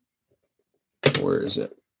where is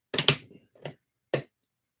it?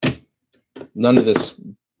 None of this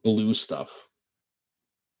blue stuff.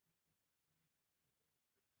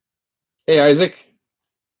 Hey, Isaac.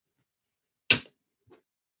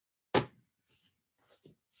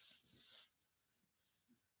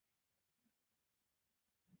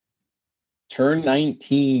 Turn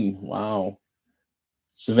 19. Wow.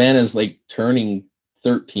 Savannah's like turning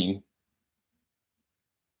 13.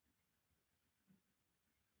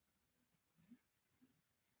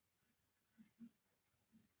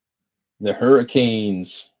 The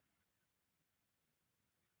Hurricanes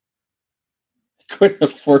couldn't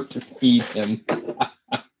afford to feed him.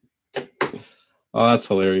 Oh, that's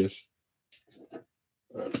hilarious.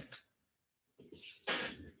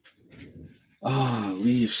 Ah,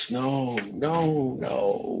 Leafs. No, no,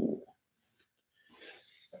 no.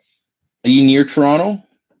 Are you near Toronto?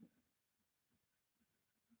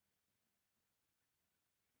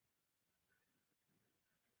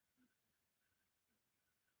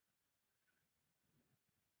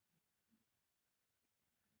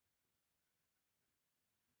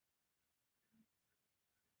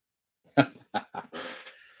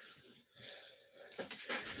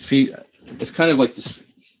 See, it's kind of like the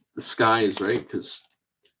skies, right? Because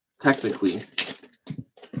technically,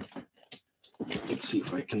 let's see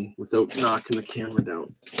if I can, without knocking the camera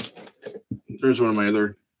down. There's one of my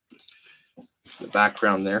other, the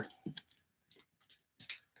background there.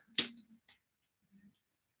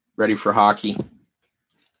 Ready for hockey.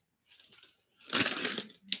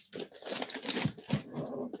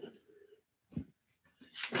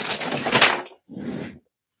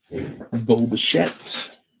 Bo Bichette.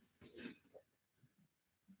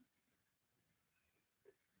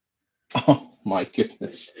 Oh my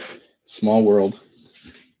goodness. Small world.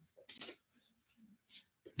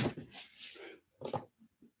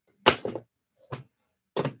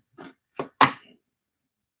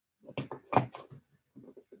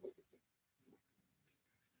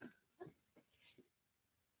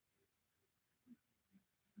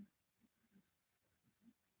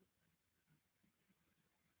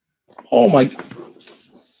 Oh my.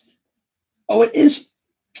 Oh, it is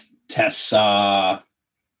Tessa.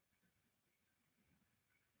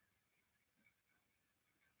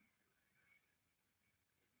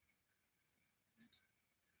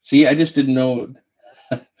 See, I just didn't know.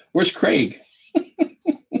 Where's Craig? He's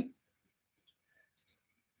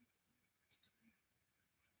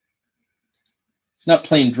not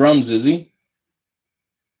playing drums, is he?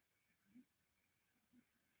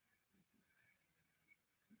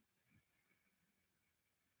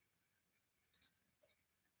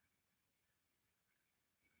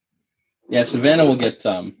 Yeah, Savannah will get.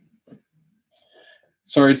 Sorry,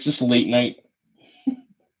 it's just a late night.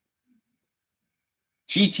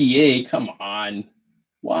 GTA, come on.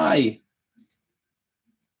 Why?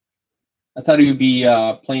 I thought he would be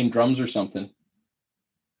playing drums or something.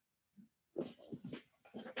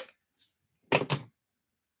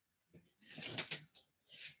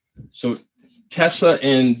 So Tessa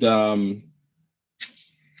and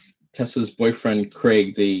Tessa's boyfriend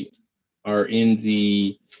Craig, they are in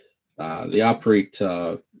they operate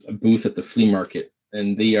a booth at the flea market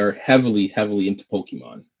and they are heavily, heavily into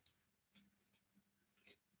Pokemon.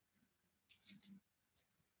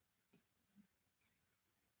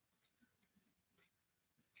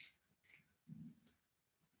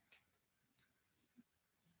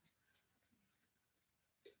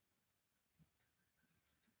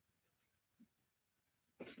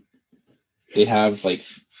 They have like,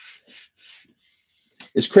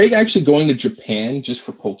 is Craig actually going to Japan just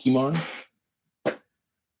for Pokemon?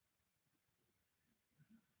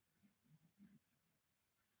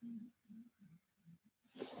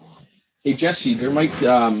 Hey Jesse, there might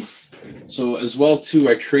so as well too.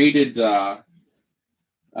 I traded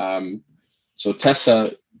um, so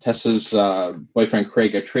Tessa's boyfriend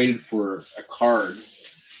Craig. I traded for a card.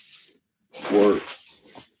 For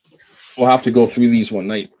we'll have to go through these one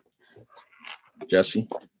night, Jesse.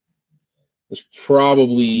 There's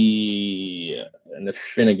probably an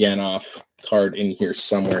Affiniganoff card in here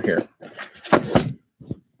somewhere here.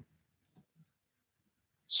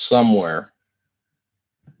 Somewhere.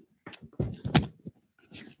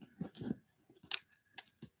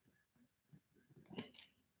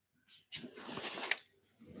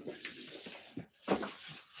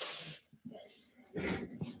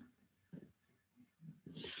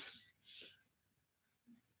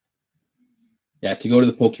 Yeah, to go to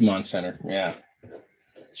the Pokemon Center. Yeah.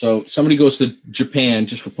 So somebody goes to Japan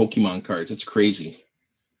just for Pokemon cards. It's crazy.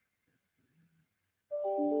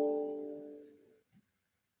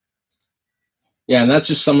 Yeah, and that's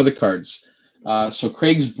just some of the cards. So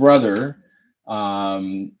Craig's brother,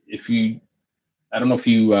 if you, I don't know if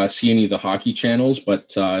you see any of the hockey channels,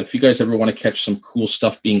 but if you guys ever want to catch some cool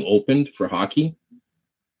stuff being opened for hockey,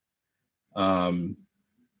 um,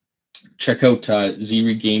 check out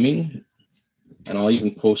Ziri Gaming, and I'll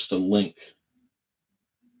even post a link.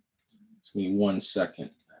 Give me 1 second.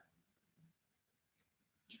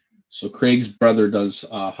 So Craig's brother does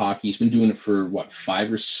hockey. He's been doing it for what,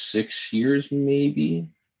 5 or 6 years, maybe.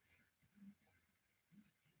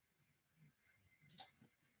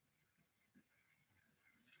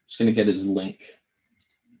 Just gonna get his link.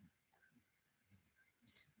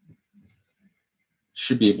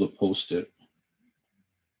 Should be able to post it.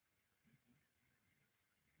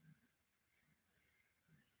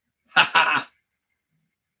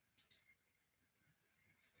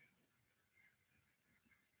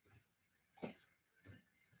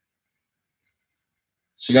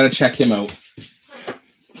 So you got to check him out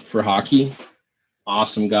for hockey.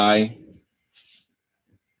 Awesome guy.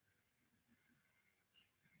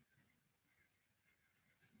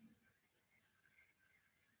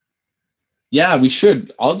 Yeah, we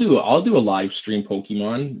should. I'll do a live stream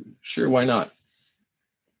Pokemon. Sure, why not?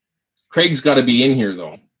 Craig's got to be in here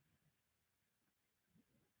though.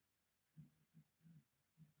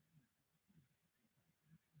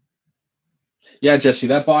 Yeah, Jesse,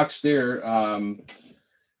 that box there.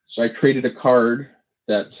 So I traded a card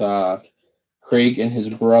that Craig and his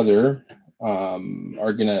brother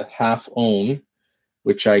are gonna half own,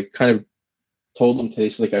 which I kind of told them today.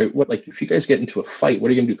 So like if you guys get into a fight,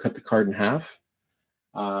 what are you gonna do? Cut the card in half?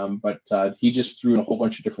 But he just threw in a whole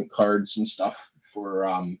bunch of different cards and stuff for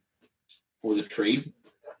the trade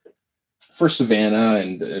for Savannah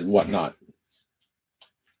and whatnot.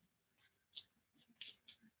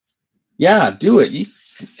 Yeah, do it. You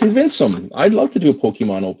convince them. I'd love to do a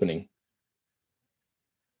Pokemon opening.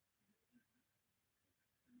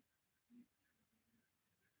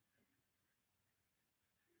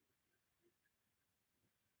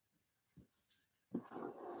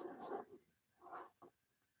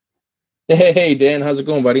 Hey, Dan, how's it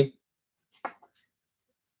going, buddy?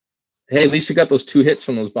 Hey, at least you got those 2 hits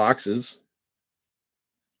from those boxes.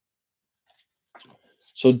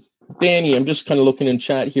 So, Danny, I'm just kind of looking in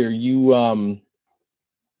chat here.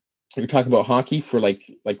 You're talking about hockey for like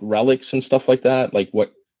relics and stuff like that, like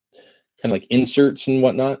what kind of like inserts and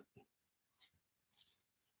whatnot.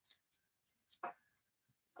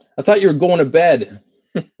 I thought you were going to bed.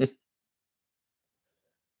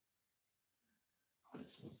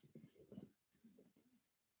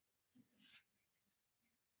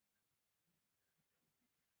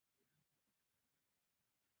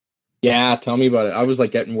 Yeah, tell me about it. I was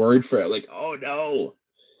like getting worried for it. Like, oh no.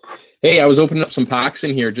 Hey, I was opening up some packs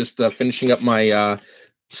in here, just finishing up my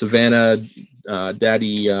Savannah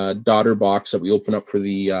Daddy daughter box that we opened up for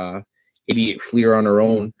the 88 Fleer on our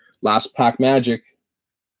own. Last pack magic.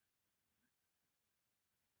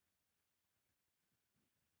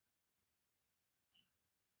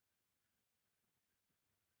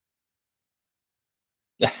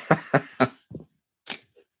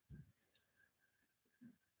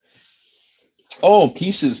 Oh,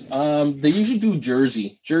 pieces. They usually do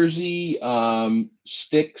jersey,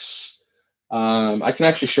 sticks. I can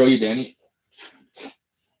actually show you, Danny.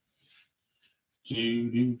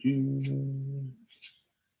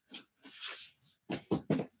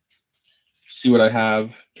 See what I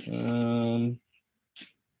have.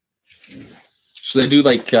 So they do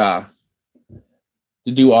like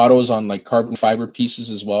they do autos on like carbon fiber pieces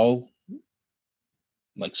as well,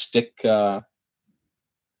 like stick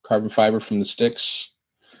carbon fiber from the sticks.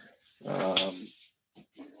 The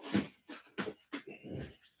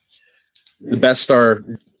best are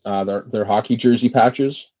their hockey jersey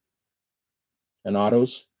patches and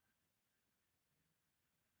autos.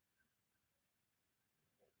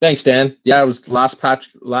 Thanks, Dan. Yeah, it was last pack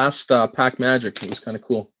magic. It was kind of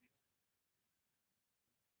cool.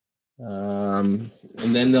 And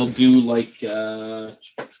then they'll do like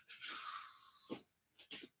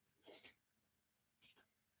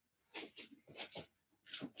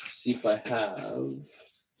see if I have.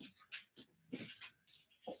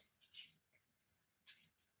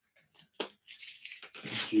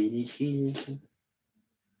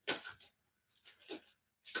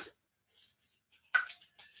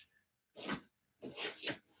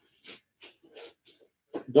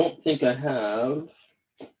 Don't think I have.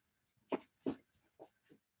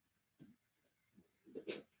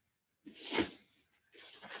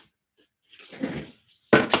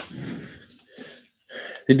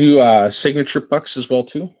 They do signature pucks as well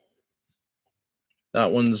too.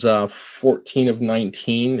 That one's 14 of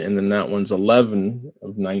 19, and then that one's 11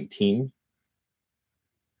 of 19.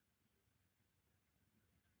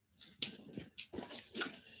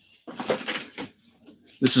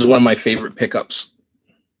 This is one of my favorite pickups.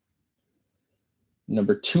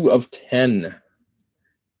 Number 2 of 10,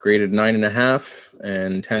 graded 9.5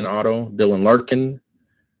 and 10 auto. Dylan Larkin,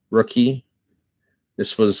 rookie.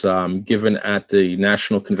 This was given at the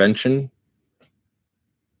National Convention.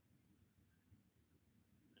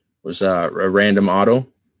 It was a random auto.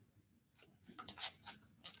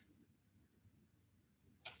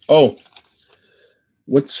 Oh,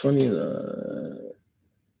 what's funny?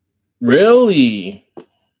 Really?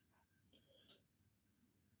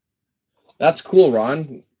 That's cool,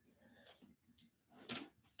 Ron.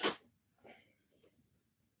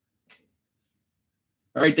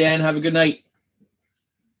 All right, Dan, have a good night.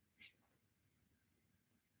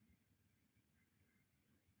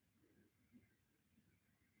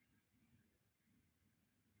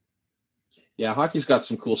 Yeah, hockey's got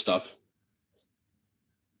some cool stuff.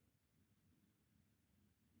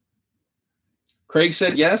 Craig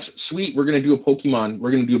said yes. Sweet. We're going to do a Pokemon.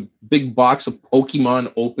 We're going to do a big box of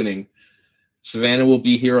Pokemon opening. Savannah will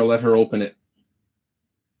be here. I'll let her open it.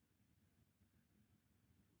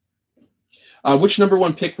 Which number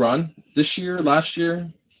 1 pick, Ron? This year, last year?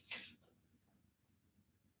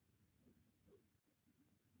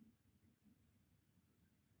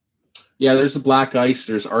 Yeah, there's the Black Ice.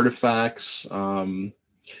 There's Artifacts.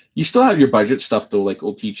 You still have your budget stuff, though, like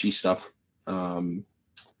OPG stuff.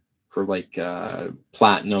 For like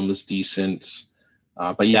Platinum is decent.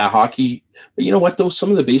 But yeah, hockey. But you know what, though?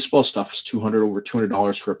 Some of the baseball stuff is over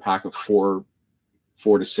 $200 for a pack of 4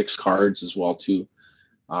 to 6 cards as well, too.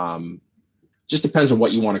 Just depends on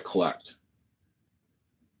what you want to collect.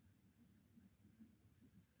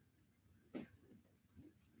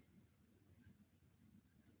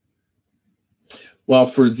 Well,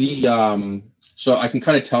 for the so I can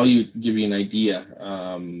kind of give you an idea.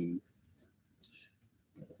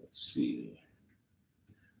 Let's see.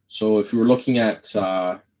 So if you were looking at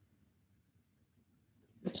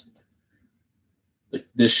like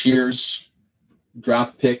this year's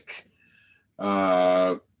draft pick,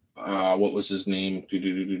 what was his name?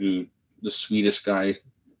 The Swedish guy.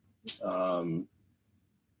 Was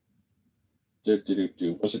it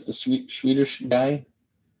the Swedish guy?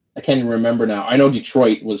 I can't even remember now. I know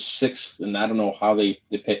Detroit was 6th, and I don't know how they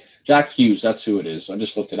picked. Jack Hughes, that's who it is. I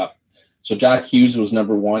just looked it up. So Jack Hughes was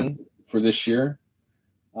number 1 for this year.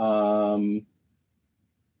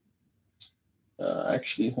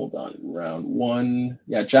 Actually, hold on. Round 1.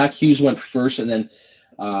 Yeah, Jack Hughes went first, and then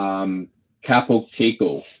Capo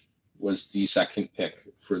Keiko was the 2nd pick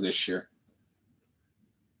for this year.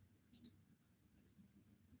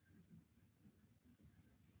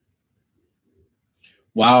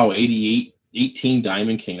 Wow, 18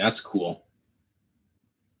 Diamond King. That's cool.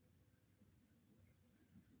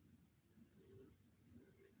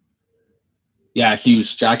 Yeah,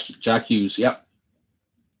 Hughes, Jack Hughes. Yep.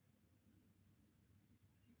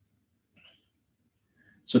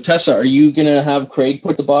 So Tessa, are you gonna have Craig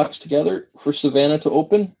put the box together for Savannah to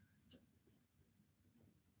open?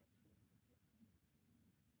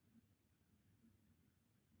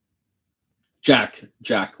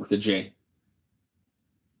 Jack with a J.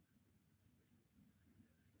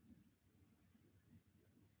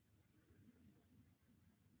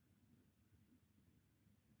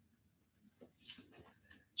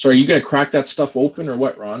 So are you gonna crack that stuff open or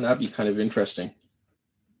what, Ron? That'd be kind of interesting.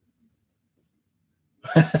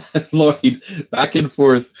 Lloyd, back and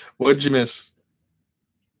forth. What did you miss?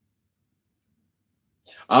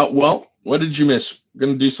 Well, what did you miss? We're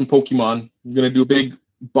gonna do some Pokemon. We're gonna do a big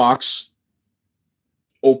box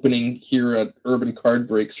opening here at Urban Card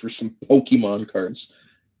Breaks for some Pokemon cards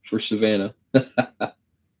for Savannah.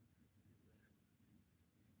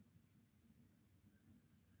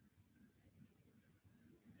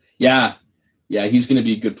 Yeah, yeah, he's gonna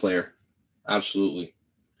be a good player. Absolutely.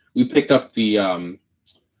 We picked up the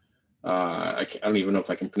I don't even know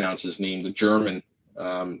if I can pronounce his name. The German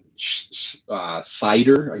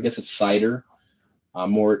Cider. I guess it's Cider.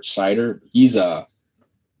 Moritz Cider.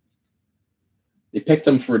 They picked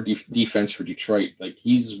him for defense for Detroit. Like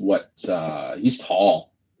he's he's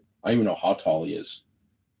tall. I don't even know how tall he is.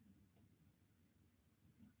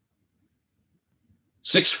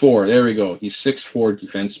 6'4". There we go. He's 6'4"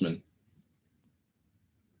 defenseman,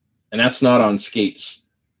 and that's not on skates.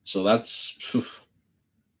 So that's.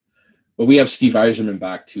 But we have Steve Yzerman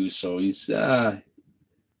back too, so he's. I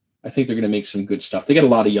think they're going to make some good stuff. They got a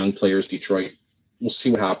lot of young players, Detroit. We'll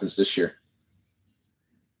see what happens this year.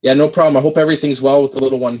 Yeah, no problem. I hope everything's well with the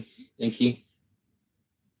little one, Inky.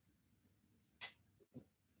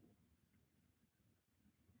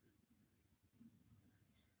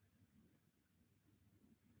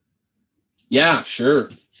 Yeah, sure.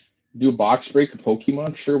 Do a box break of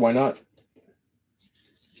Pokemon? Sure, why not?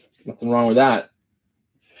 Nothing wrong with that.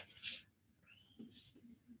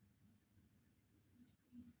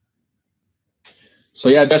 So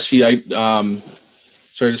yeah, Jesse,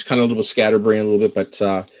 sorry, just kind of a little scatterbrain a little bit,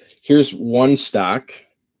 but here's one stack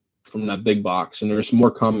from that big box, and there's more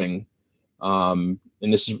coming. And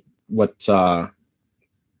this is what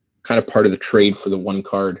kind of part of the trade for the one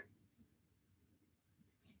card.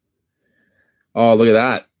 Oh, look at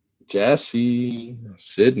that. Jesse,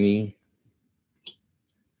 Sydney.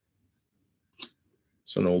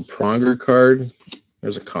 So an old Pronger card.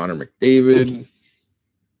 There's a Connor McDavid.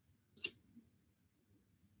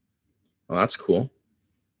 Oh, that's cool.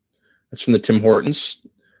 That's from the Tim Hortons.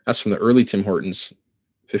 That's from the early Tim Hortons,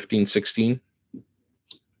 15, 16.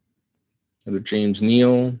 Another James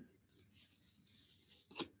Neal.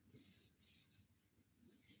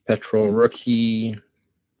 Petrol rookie.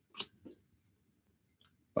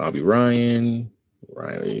 Bobby Ryan.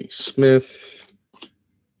 Riley Smith.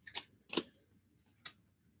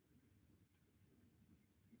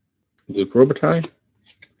 Luke Robitaille.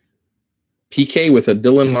 PK with a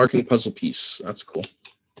Dylan Larkin puzzle piece. That's cool.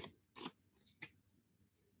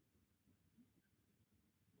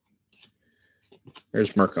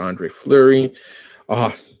 There's Marc-Andre Fleury.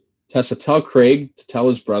 Oh, Tessa, tell Craig to tell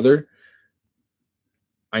his brother.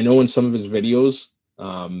 I know in some of his videos,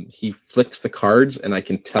 he flicks the cards, and I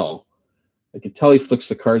can tell. I can tell he flicks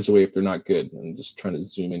the cards away if they're not good. I'm just trying to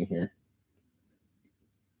zoom in here.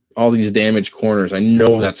 All these damaged corners. I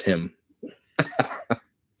know that's him.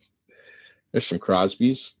 There's some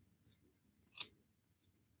Crosbys.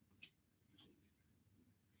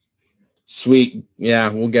 Sweet. Yeah,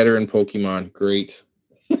 we'll get her in Pokemon. Great.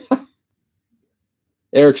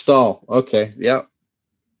 Eric Stahl. Okay. Yeah.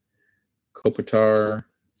 Kopitar.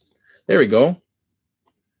 There we go.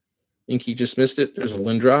 Inky just missed it. There's a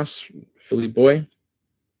Lindros, Philly boy.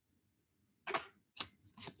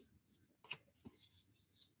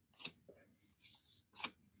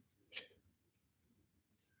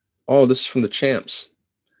 Oh, this is from the champs.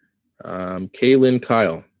 Kaylin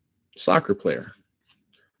Kyle, soccer player.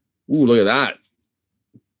 Ooh, look at that.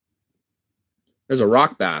 There's a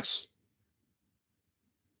rock bass.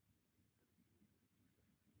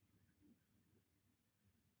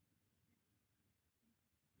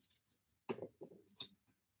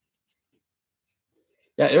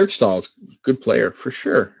 Yeah, Eric Stahl's a good player for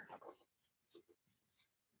sure.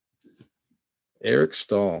 Eric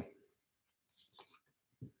Stahl.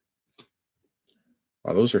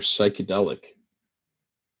 Wow, those are psychedelic.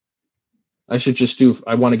 I should just do,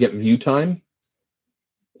 I want to get view time,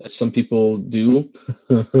 as some people do.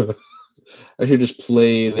 I should just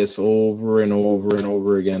play this over and over and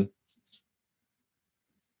over again.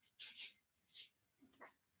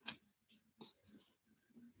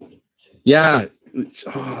 Yeah,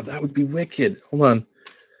 oh, that would be wicked. Hold on.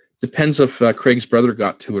 Depends if Craig's brother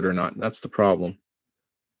got to it or not. That's the problem.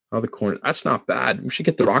 Oh, the corner. That's not bad. We should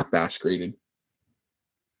get the rock bass graded.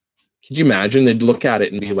 Could you imagine? They'd look at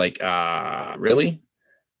it and be like, really?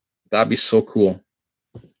 That'd be so cool.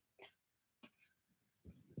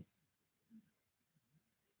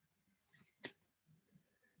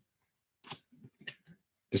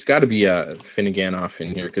 There's got to be a Finnegan off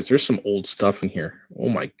in here because there's some old stuff in here. Oh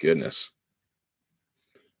my goodness.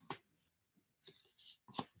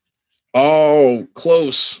 Oh,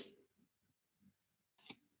 close.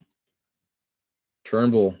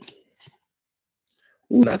 Turnbull.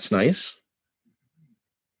 Ooh, that's nice.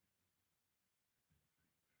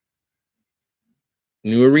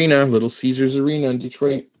 New arena, Little Caesars Arena in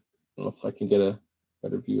Detroit. I don't know if I can get a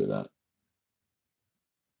better view of that.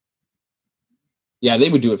 Yeah, they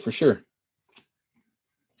would do it for sure.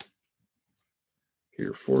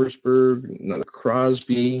 Here, Forsberg, another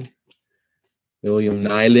Crosby, William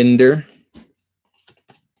Nylander.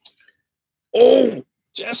 Oh,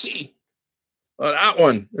 Jesse. Oh, that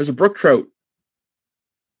one. There's a brook trout.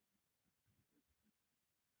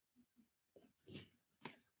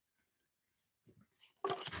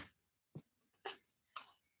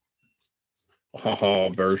 Oh,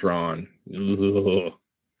 Bergeron. Ugh,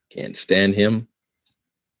 can't stand him.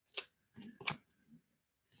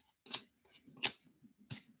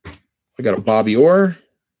 I got a Bobby Orr.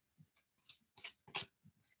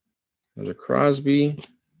 Another Crosby.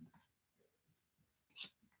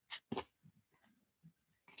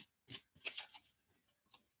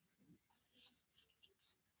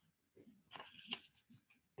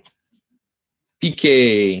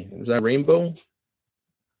 PK. Is that rainbow?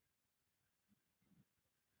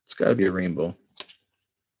 It's got to be a rainbow.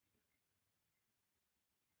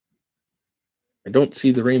 I don't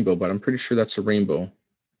see the rainbow, but I'm pretty sure that's a rainbow.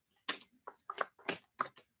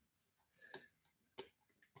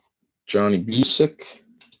 Johnny Busick.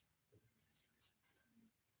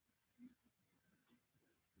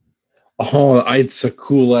 Oh, it's a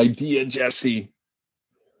cool idea, Jesse.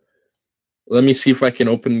 Let me see if I can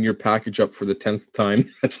open your package up for the 10th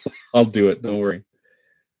time. I'll do it. Don't worry.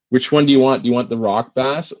 Which one do you want? Do you want the rock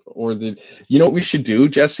bass or the... You know what we should do,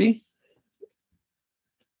 Jesse?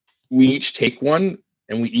 We each take one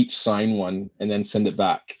and we each sign one and then send it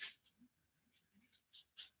back.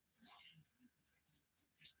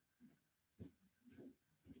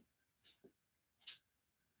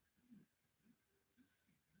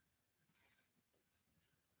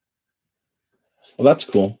 Well, that's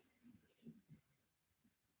cool.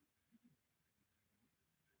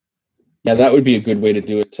 Yeah, that would be a good way to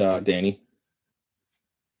do it, Danny.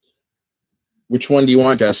 Which one do you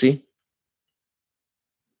want, Jesse?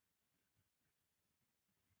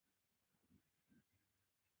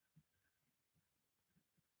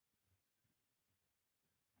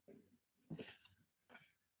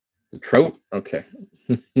 The trout? Okay.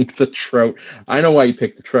 The trout. I know why you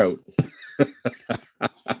picked the trout.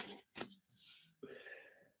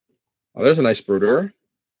 Oh, there's a nice Brodeur.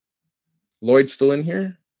 Lloyd's still in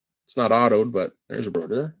here. It's not autoed, but there's a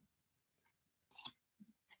Brodeur.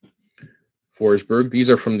 Forsberg. These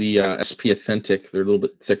are from the SP Authentic. They're a little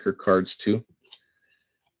bit thicker cards, too.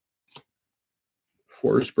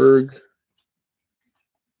 Forsberg.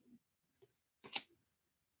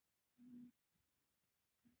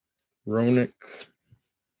 Roenick.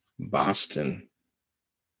 Boston.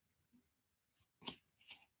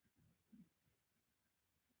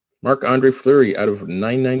 Marc-Andre Fleury out of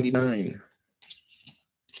 9.99.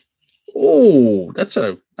 Oh, that's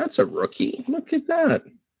a rookie. Look at that.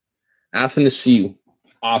 Athanasiou.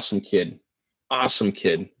 Awesome kid. Awesome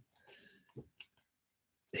kid.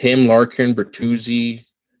 Him, Larkin, Bertuzzi.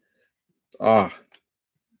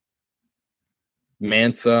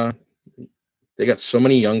 Mantha. They got so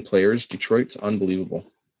many young players. Detroit's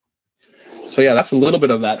unbelievable. So yeah, that's a little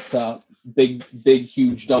bit of that big,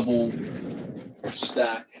 huge double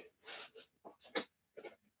stack.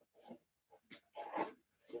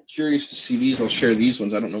 Curious to see these. I'll share these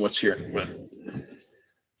ones. I don't know what's here. But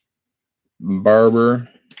Barber.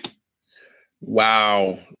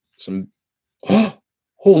 Wow. Some. Oh,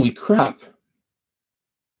 holy crap.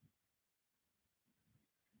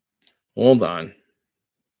 Hold on.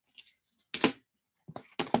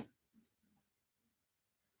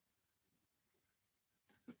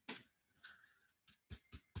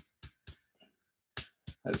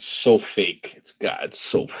 That's so fake. It's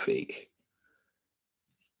so fake.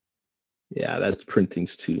 Yeah, that's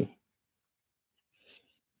printings too.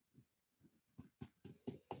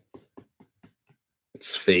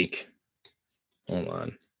 It's fake. Hold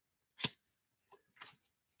on.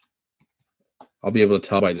 I'll be able to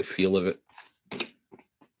tell by the feel of it.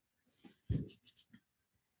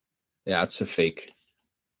 Yeah, it's a fake.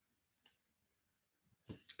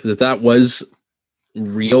 Because if that was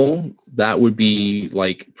real, that would be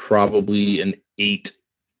like probably an 8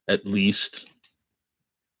 at least.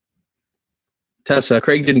 Tessa,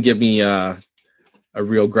 Craig didn't give me a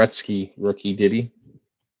real Gretzky rookie, did he?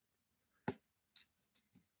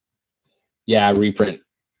 Yeah, reprint.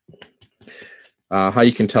 How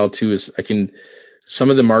you can tell too is some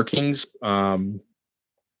of the markings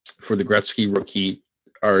for the Gretzky rookie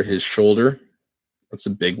are his shoulder. That's a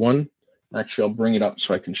big one. Actually, I'll bring it up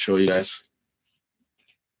so I can show you guys.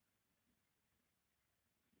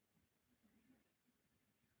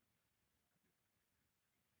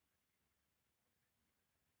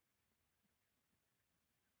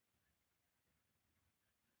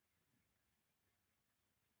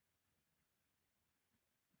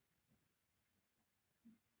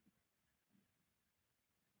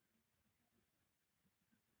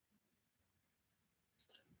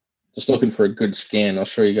 Just looking for a good scan. I'll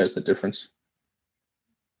show you guys the difference.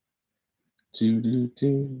 So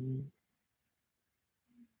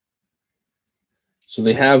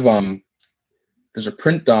they have there's a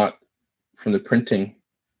print dot from the printing.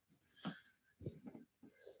 I don't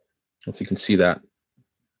know if you can see that.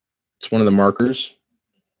 It's one of the markers.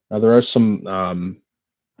 Now there are some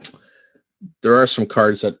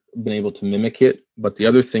cards that have been able to mimic it, but the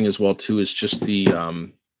other thing as well too is just the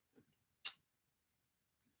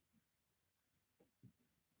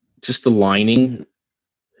lining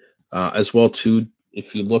as well too.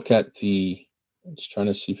 If you look at I'm just trying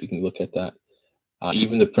to see if you can look at that.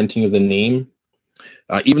 Even the printing of the name,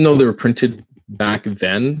 even though they were printed back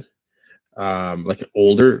then, like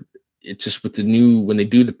older, it's just with the new, when they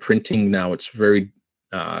do the printing now, it's very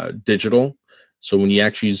digital. So when you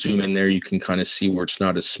actually zoom in there, you can kind of see where it's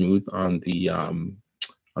not as smooth on the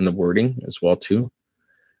wording as well too.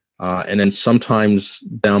 And then sometimes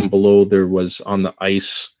down below there was on the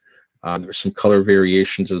ice, there's some color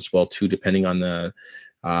variations as well too, depending on the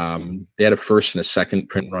they had a first and a second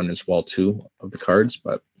print run as well too of the cards,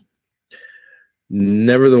 but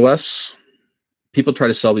nevertheless, people try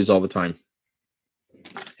to sell these all the time.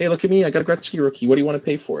 Hey, look at me, I got a Gretzky rookie. What do you want to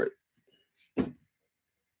pay for it?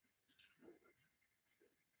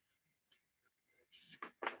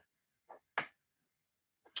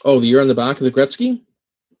 Oh, the year on the back of the Gretzky?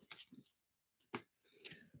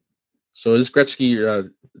 So this Gretzky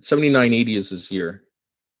 7980 is his year.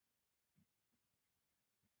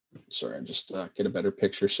 Sorry, I just get a better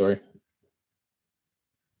picture, sorry.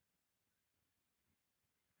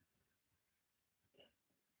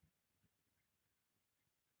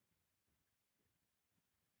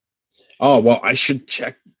 Oh, well, I should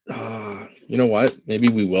check. You know what? Maybe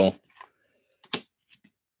we will.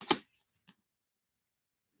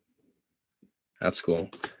 That's cool.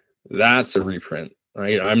 That's a reprint,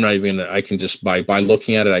 right? I'm not even gonna, I can just, by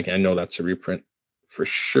looking at it, I know that's a reprint for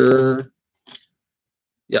sure.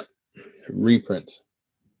 Yep, reprint.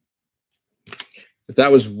 If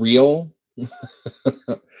that was real,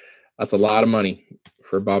 that's a lot of money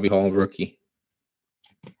for a Bobby Hall rookie.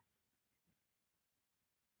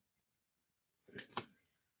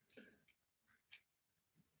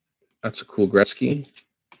 That's a cool Gretzky.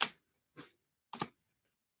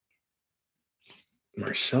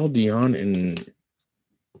 Marcel Dion and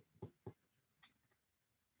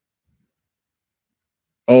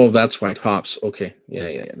oh, that's why tops. Okay,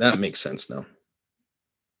 yeah, that makes sense now.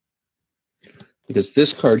 Because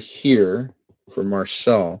this card here for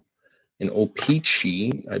Marcel in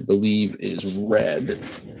O-Pee-Chee, I believe, is red.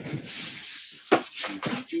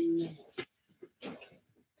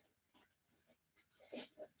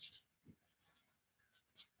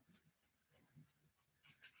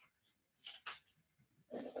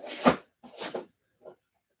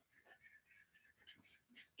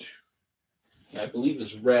 I believe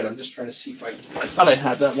is red. I'm just trying to see if I thought I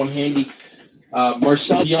had that one handy.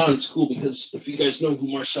 Marcel Dion's cool because if you guys know who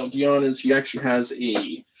Marcel Dion is, he actually has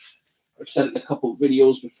I've said it in a couple of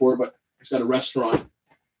videos before, but he's got a restaurant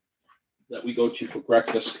that we go to for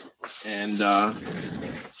breakfast, and just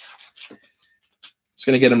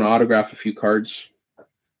gonna get him to autograph a few cards.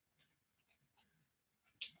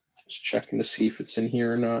 Just checking to see if it's in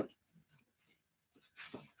here or not.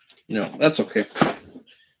 No, that's okay.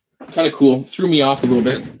 Kind of cool. Threw me off a little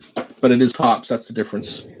bit, but it is tops. That's the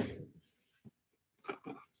difference.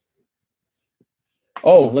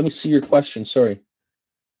 Oh, let me see your question. Sorry.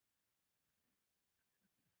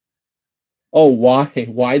 Oh, why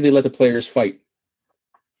they let the players fight?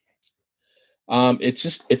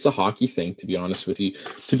 It's a hockey thing, to be honest with you.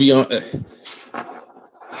 To be honest,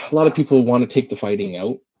 a lot of people want to take the fighting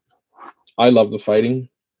out. I love the fighting.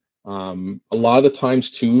 A lot of the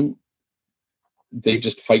times too, they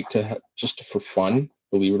just fight just for fun.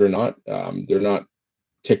 Believe it or not, they're not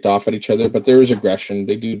ticked off at each other, but there is aggression.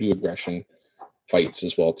 They do aggression fights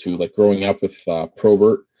as well too. Like growing up with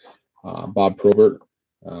Probert, Bob Probert,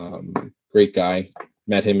 great guy.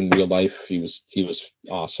 Met him in real life. He was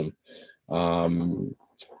awesome.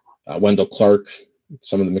 Wendell Clark,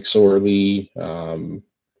 some of the McSorley, some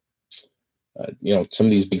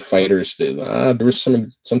of these big fighters. There was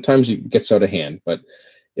sometimes it gets out of hand, but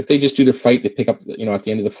if they just do their fight, they pick up. At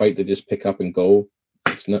the end of the fight, they just pick up and go.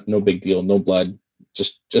 It's no big deal, no blood,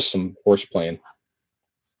 just some horse playing.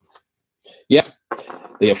 Yeah,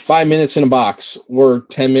 they have 5 minutes in a box or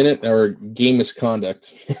 10-minute or game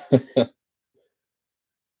misconduct.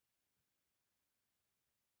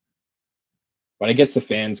 But it gets the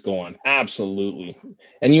fans going. Absolutely.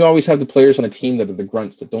 And you always have the players on the team that are the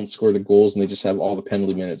grunts that don't score the goals, and they just have all the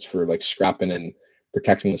penalty minutes for like scrapping and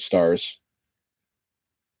protecting the Stars.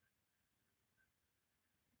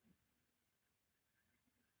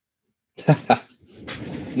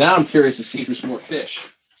 Now I'm curious to see if there's more fish.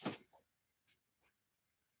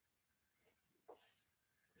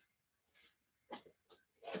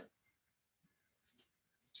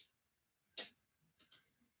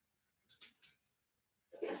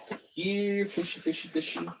 Here, fishy, fishy,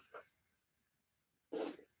 fishy.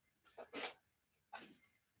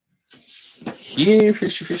 Here,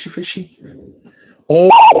 fishy, fishy, fishy.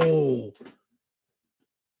 Oh,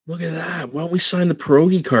 look at that. Why don't we sign the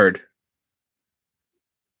pierogi card?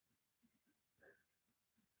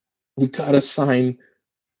 We got to sign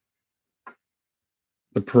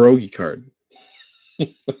the pierogi card.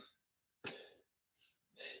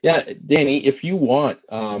 Yeah, Danny, if you want,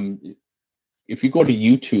 if you go to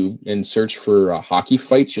YouTube and search for hockey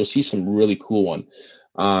fights, you'll see some really cool one.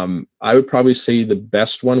 I would probably say the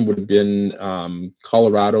best one would have been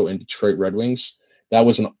Colorado and Detroit Red Wings. That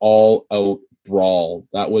was an all-out brawl.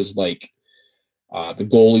 That was like the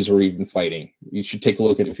goalies were even fighting. You should take a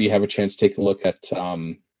look at if you have a chance. Take a look at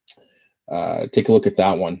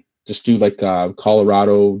that one. Just do like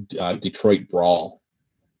Colorado Detroit brawl.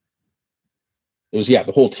 It was the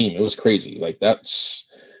whole team. It was crazy. Like that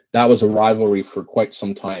was a rivalry for quite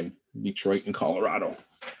some time. Detroit and Colorado.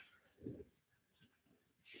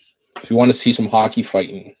 If you want to see some hockey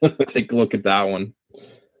fighting, take a look at that one.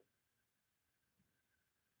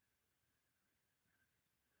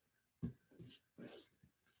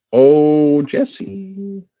 Oh,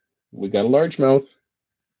 Jesse, we got a largemouth.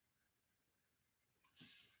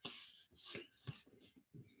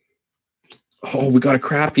 Oh, we got a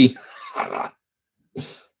crappie.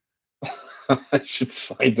 I should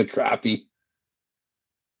sign the crappie.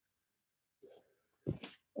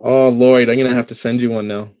 Oh, Lloyd, I'm going to have to send you one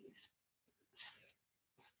now.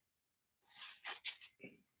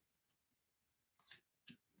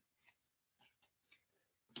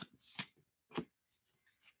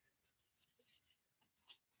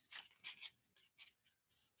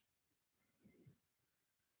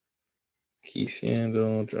 Keith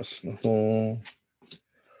Yandel, Justin Hole.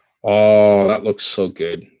 Oh, that looks so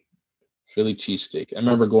good. Philly cheesesteak. I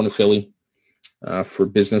remember going to Philly for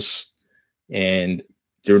business, and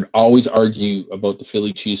they would always argue about the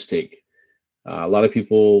Philly cheesesteak. A lot of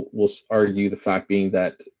people will argue the fact being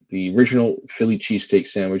that the original Philly cheesesteak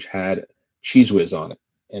sandwich had Cheese Whiz on it.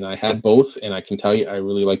 And I had both, and I can tell you I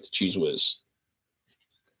really like the Cheese Whiz.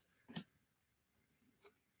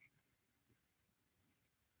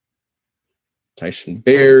 Tyson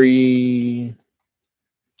Berry.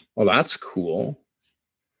 Oh, that's cool.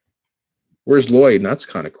 Where's Lloyd? That's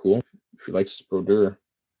kind of cool. If he likes his Brodeur.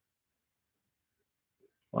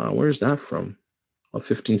 Wow, where's that from? Oh,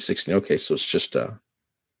 1516. Okay, so it's just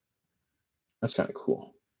that's kind of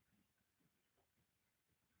cool.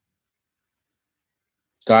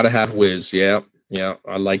 Gotta have Whiz. Yeah,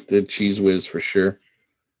 I like the Cheese Whiz for sure.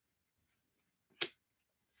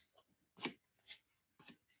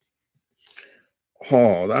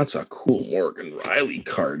 Oh, that's a cool Morgan Riley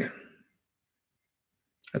card.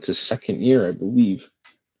 That's his second year, I believe.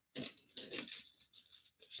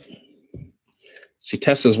 See,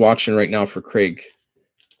 Tessa's watching right now for Craig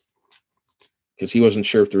because he wasn't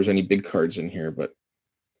sure if there was any big cards in here, but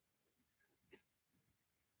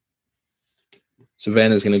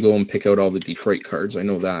Savannah's going to go and pick out all the Detroit cards. I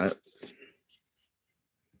know that.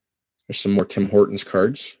 There's some more Tim Hortons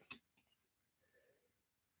cards.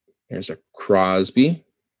 There's a Crosby.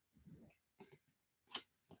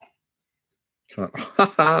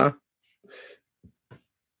 I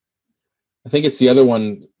think it's the other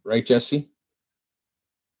one, right, Jesse?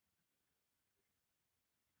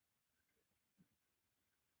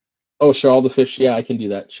 Oh, sure, all the fish. Yeah, I can do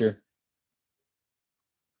that. Sure.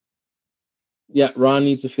 Yeah, Ron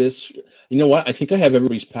needs a fish. You know what? I think I have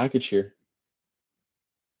everybody's package here.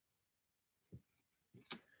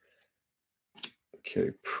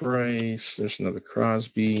 Okay, Price. There's another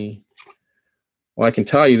Crosby. Well, I can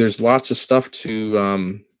tell you there's lots of stuff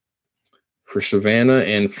to for Savannah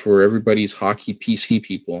and for everybody's hockey PC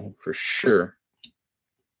people, for sure.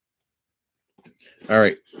 All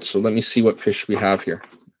right, so let me see what fish we have here.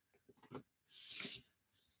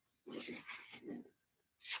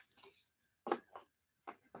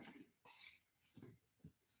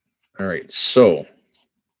 All right, so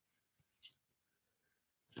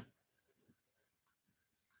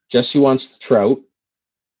Jesse wants the trout.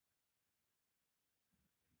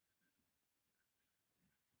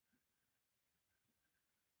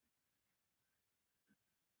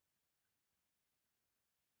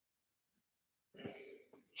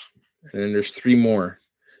 And then there's 3 more.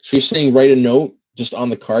 So you're saying write a note just on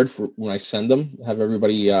the card for when I send them, have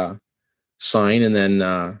everybody sign, and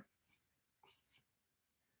then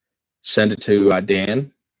send it to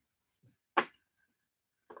Dan.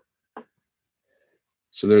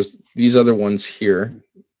 So there's these other ones here.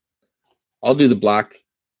 I'll do the black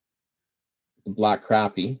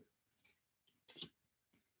crappie.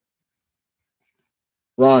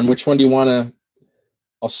 Ron, which one do you want to?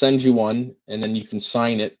 I'll send you one, and then you can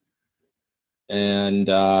sign it and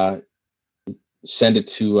send it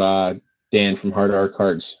to Dan from Hard R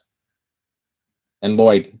Cards, and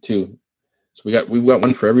Lloyd too. So we've got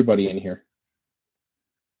one for everybody in here.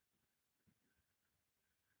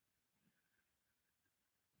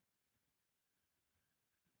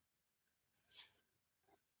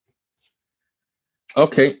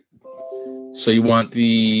 Okay. So you want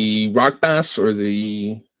the rock bass or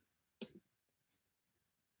the?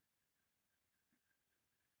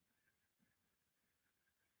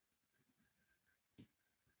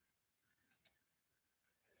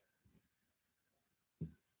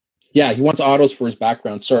 Yeah, he wants autos for his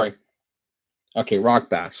background. Sorry. Okay, rock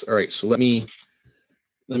bass. All right, so let me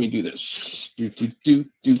do this. This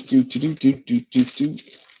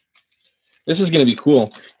is gonna be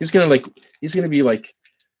cool. He's gonna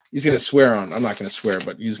swear on. I'm not gonna swear,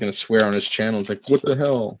 but he's gonna swear on his channel. It's like, what the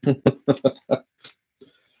hell?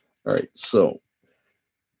 All right, so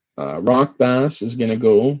rock bass is gonna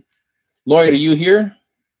go. Lloyd, are you here?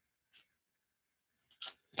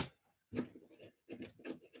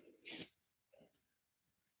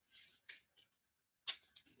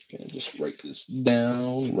 Okay, just write this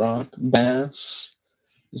down. Rock bass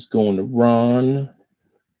is going to Ron.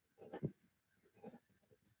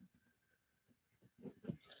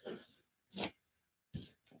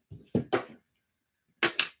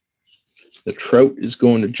 The trout is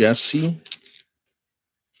going to Jesse.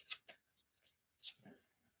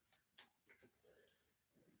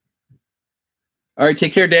 All right,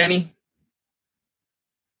 take care, Danny.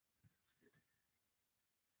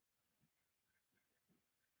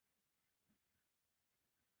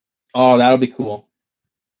 Oh, that'll be cool.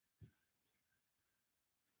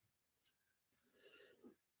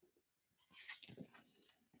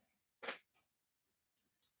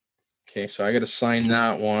 Okay, so I got to sign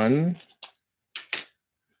that one.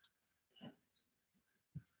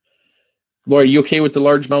 Laura, you okay with the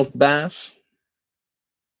largemouth bass?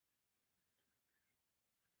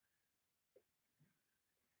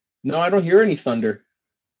 No, I don't hear any thunder.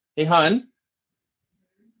 Hey, hon,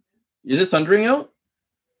 is it thundering out?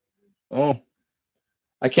 Oh,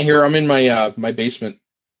 I can't hear. I'm in my my basement.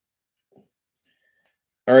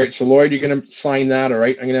 All right, so Lloyd, you're gonna sign that. All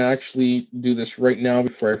right, I'm gonna actually do this right now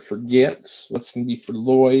before I forget. That's gonna be for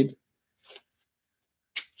Lloyd.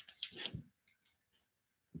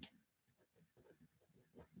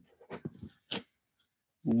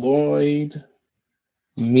 Lloyd,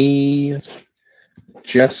 me,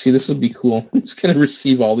 Jesse. This will be cool. I'm just gonna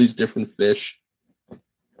receive all these different fish.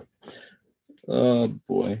 Oh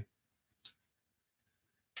boy.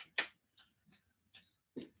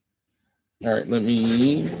 All right, let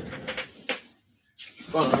me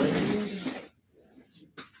find.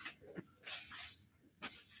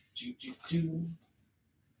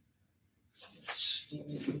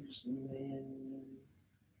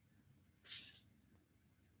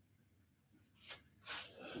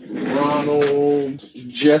 Ronald,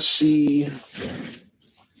 Jesse.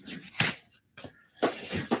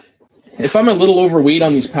 If I'm a little overweight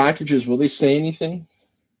on these packages, will they say anything?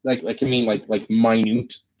 Like I mean, like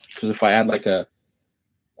minute? Because if I add like a,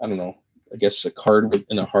 I don't know, I guess a card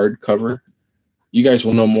in a hard cover, you guys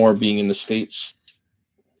will know more being in the States.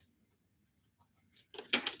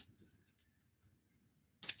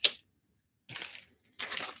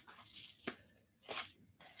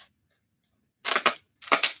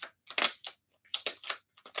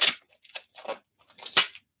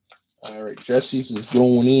 All right, Jesse's is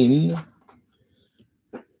going in.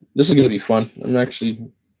 This is going to be fun. I'm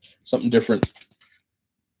actually something different.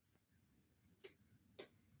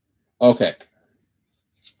 Okay.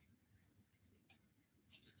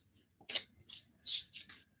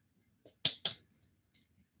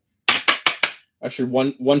 should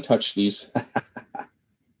one touch these.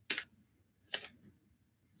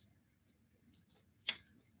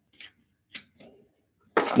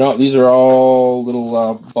 No, these are all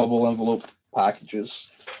little bubble envelope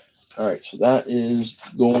packages. All right, so that is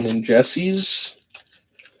going in Jesse's.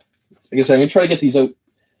 Like I said, I'm gonna try to get these out.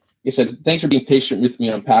 Like I said, thanks for being patient with me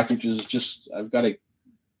on packages. Just I've got to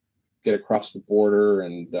get across the border,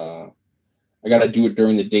 and I got to do it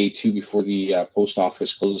during the day too before the post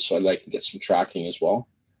office closes, so I'd like to get some tracking as well.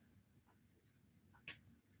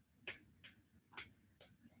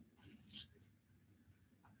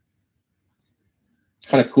 It's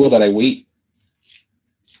kind of cool that I wait.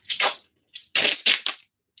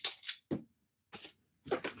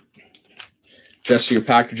 Jesse, your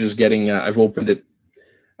package is getting, I've opened it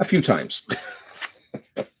a few times.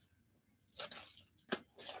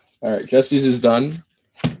 All right, Jesse's is done.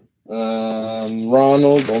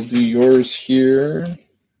 Ronald, I'll do yours here.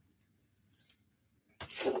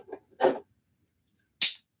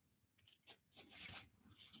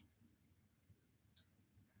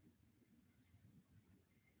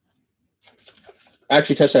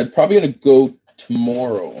 Actually, Tessa, I'm probably going to go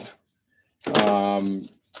tomorrow.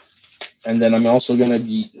 And then I'm also going to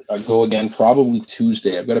be go again probably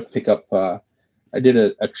Tuesday. I've got to pick up, I did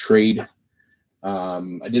a trade.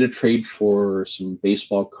 I did a trade for some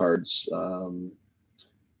baseball cards.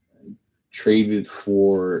 Traded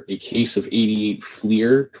for a case of 88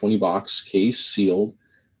 Fleer, 20-box case, sealed,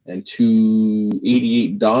 and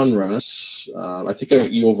 288 Donruss. I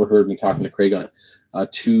think you overheard me talking to Craig on it.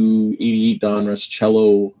 288 Donruss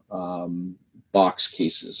cello box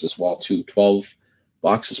cases as well, too. 12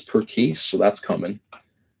 boxes per case, so that's coming.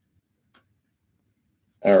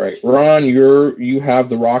 All right, Ron, you have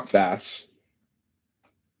the rock bass.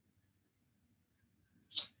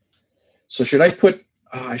 So should I put?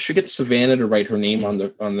 I should get Savannah to write her name on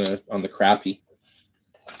the crappie.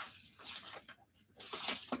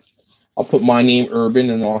 I'll put my name, Urban,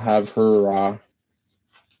 and I'll have her.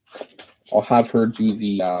 Do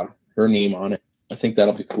the her name on it. I think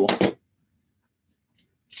that'll be cool.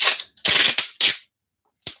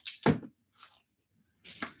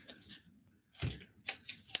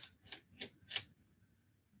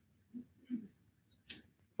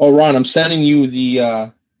 Oh, Ron, I'm sending you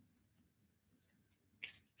the.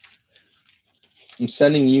 I'm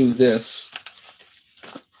sending you this.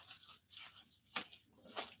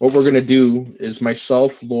 What we're gonna do is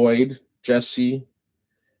myself, Lloyd, Jesse,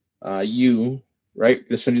 you, right?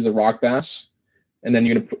 Gonna send you the rock bass, and then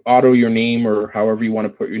you're gonna auto your name or however you want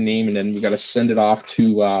to put your name, and then we gotta send it off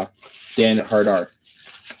to Dan at Hard Art.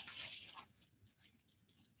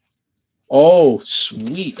 Oh,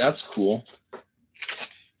 sweet, that's cool.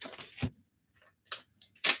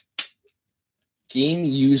 Game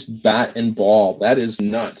used bat and ball. That is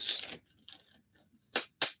nuts.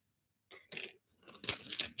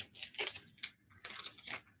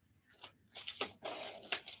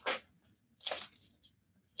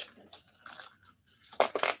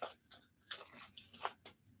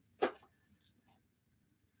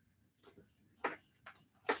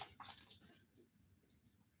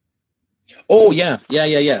 Oh yeah.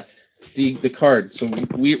 The card. So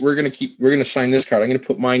we're gonna sign this card. I'm gonna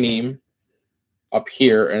put my name up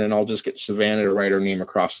here, and then I'll just get Savannah to write her name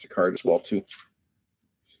across the card as well too.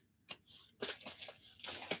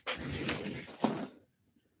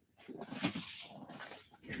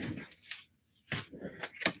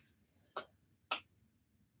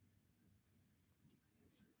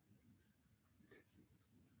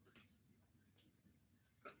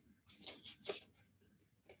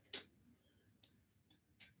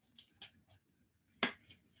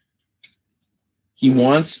 He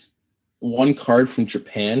wants one card from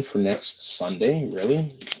Japan for next Sunday.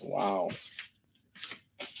 Really? Wow.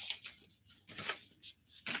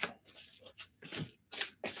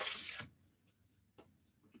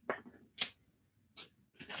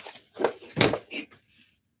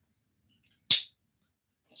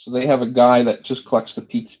 So they have a guy that just collects the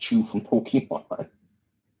Pikachu from Pokemon.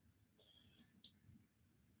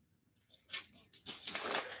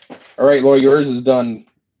 All right, Laura, yours is done.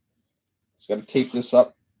 Just got to tape this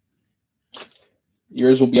up.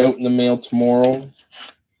 Yours will be out in the mail tomorrow.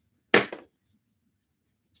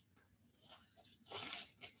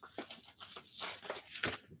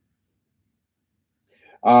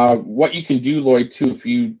 What you can do, Lloyd,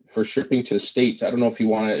 too, for shipping to the States, I don't know if you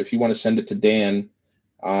want to send it to Dan,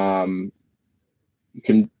 you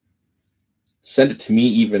can send it to me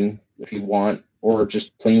even if you want, or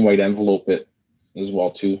just plain white envelope it as well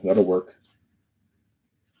too. That'll work.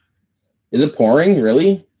 Is it pouring?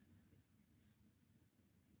 Really?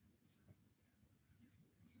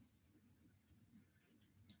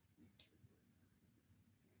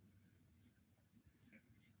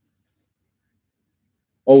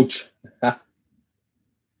 Oh,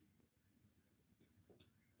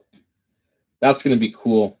 that's going to be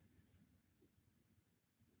cool.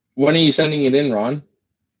 When are you sending it in, Ron?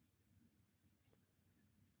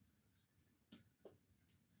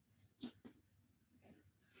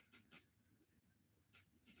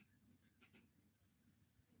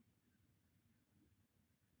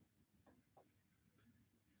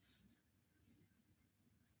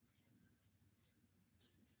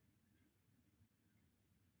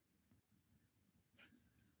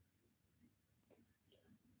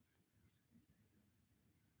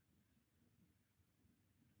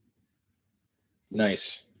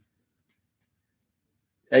 Nice.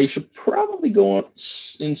 Yeah, you should probably go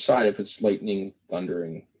inside if it's lightning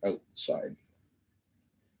thundering outside,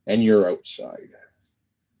 and you're outside.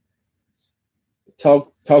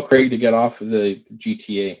 Tell Craig to get off of the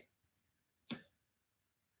GTA.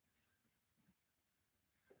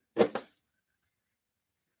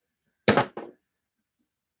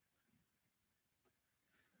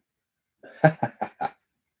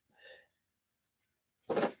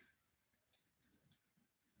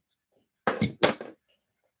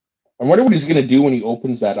 I wonder what he's gonna do when he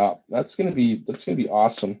opens that up. That's gonna be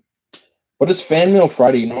awesome. What is Fan Mail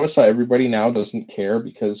Friday? You notice how everybody now doesn't care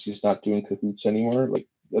because he's not doing cahoots anymore? Like,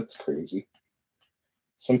 that's crazy.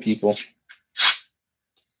 Some people.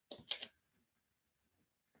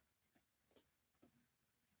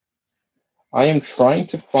 I am trying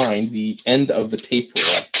to find the end of the tape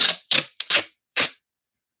roll.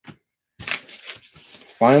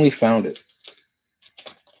 Finally found it.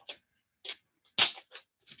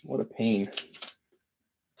 What a pain.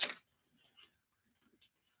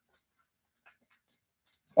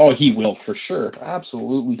 Oh, he will for sure.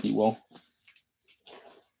 Absolutely, he will.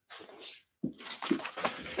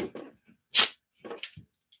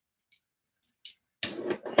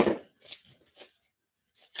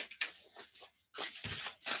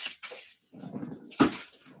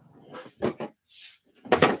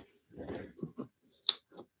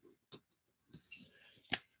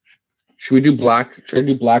 Should we do black? Should I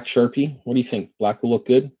do black Sharpie? What do you think? Black will look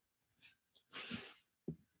good?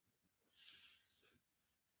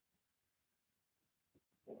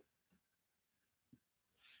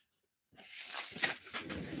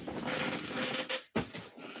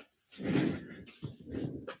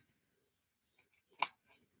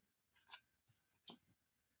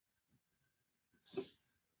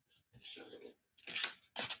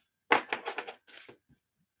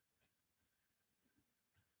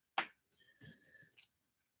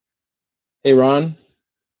 Hey, Ron.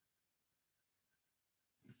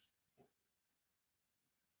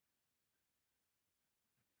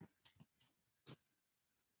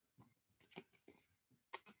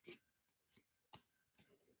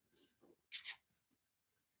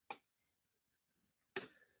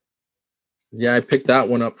 Yeah, I picked that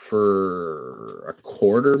one up for a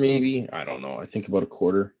quarter, maybe. I don't know. I think about a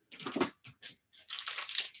quarter.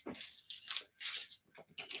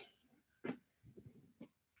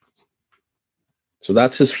 So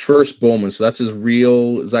that's his first Bowman. So that's his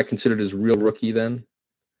real. Is that considered his real rookie then?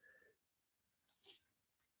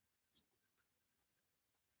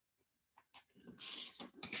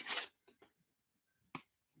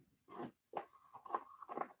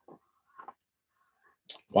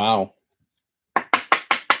 Wow.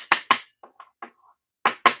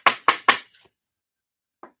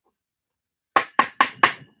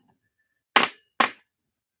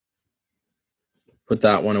 Put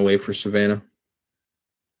that one away for Savannah.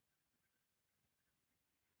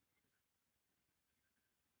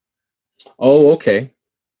 Oh, okay.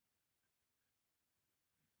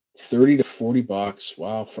 30 to 40 bucks.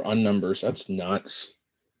 Wow, for unnumbers. That's nuts.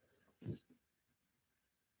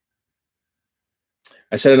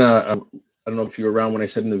 I said I don't know if you were around when I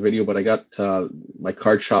said in the video, but I got my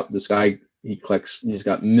card shop. This guy, he's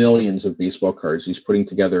got millions of baseball cards. He's putting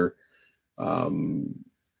together, um,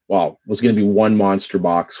 well, was going to be one monster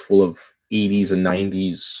box full of 80s and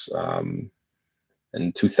 90s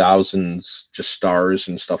and 2000s, just stars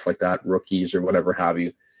and stuff like that, rookies or whatever have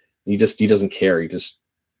you. He doesn't care. He just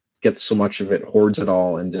gets so much of it, hoards it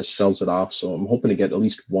all, and just sells it off. So I'm hoping to get at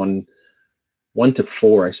least one to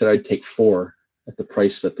four. I said I'd take four at the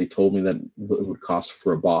price that they told me that it would cost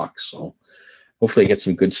for a box. So hopefully I get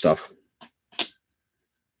some good stuff.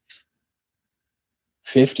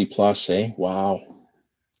 50 plus, eh? Wow.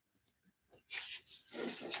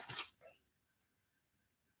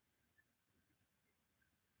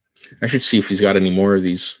 I should see if he's got any more of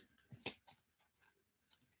these.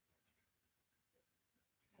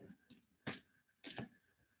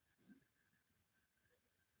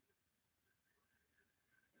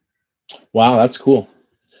 Wow, that's cool.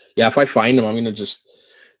 Yeah, if I find them, I'm gonna just,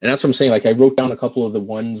 and that's what I'm saying. Like I wrote down a couple of the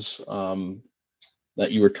ones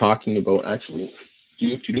that you were talking about. Actually,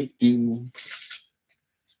 do.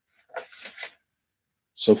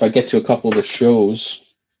 So if I get to a couple of the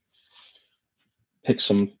shows, pick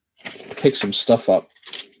some stuff up.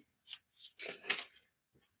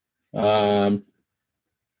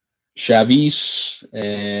 Chavis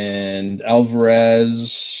and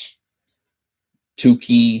Alvarez,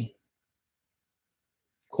 Tukey,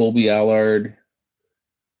 Colby Allard.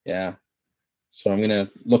 Yeah. So I'm going to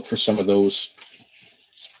look for some of those.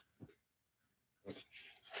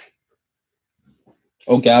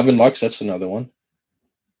 Oh, Gavin Lux, that's another one.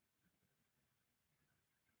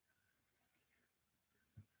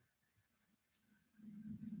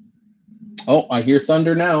 Oh, I hear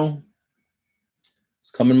thunder now. It's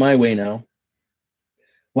coming my way now.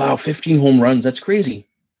 Wow, 15 home runs. That's crazy.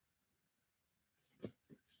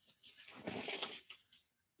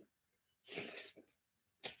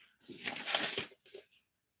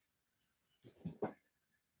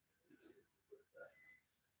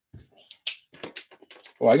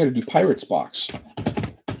 Oh, I got to do Pirates box.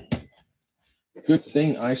 Good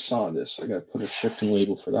thing I saw this. I got to put a shipping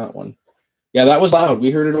label for that one. Yeah, that was loud.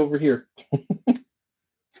 We heard it over here.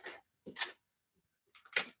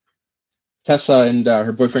 Tessa and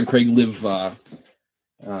her boyfriend Craig live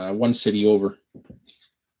one city over.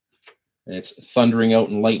 And it's thundering out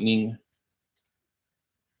and lightning.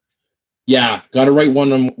 Yeah, got to write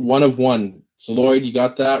one of one. So Lloyd, you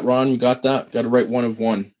got that? Ron, you got that? Got to write one of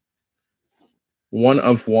one. One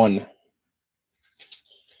of one.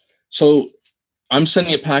 So I'm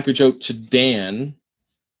sending a package out to Dan.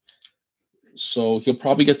 So he'll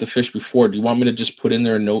probably get the fish before. Do you want me to just put in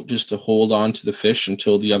there a note just to hold on to the fish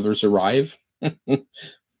until the others arrive?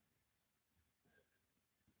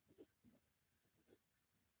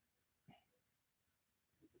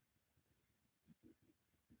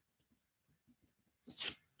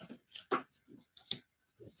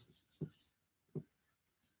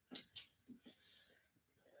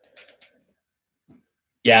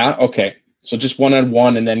 Yeah, okay. So just one on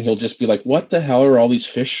one, and then he'll just be like, what the hell are all these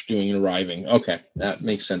fish doing and arriving? Okay, that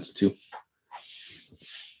makes sense too.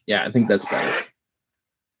 Yeah, I think that's better.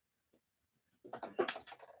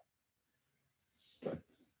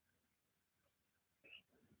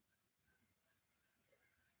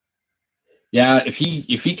 Yeah, if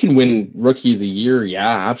he can win Rookie of the Year,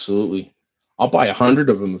 yeah, absolutely. I'll buy 100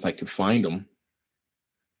 of them if I could find them.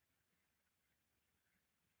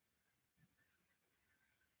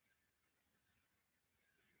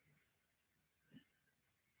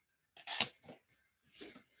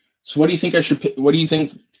 So what do you think I should? What do you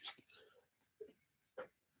think?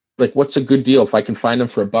 Like, what's a good deal if I can find them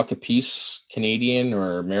for $1 a piece, Canadian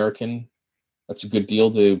or American? That's a good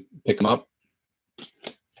deal to pick them up.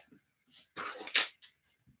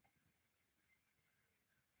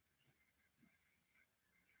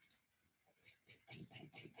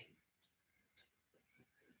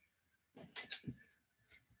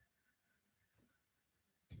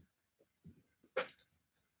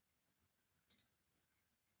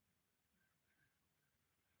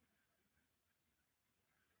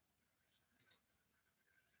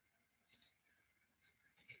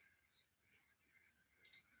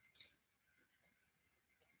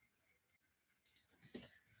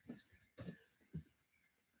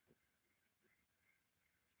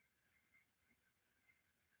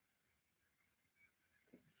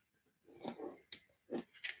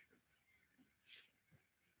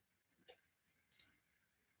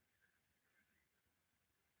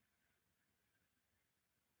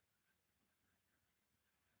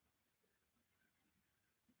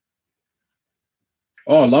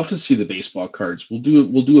 Oh, I'd love to see the baseball cards. We'll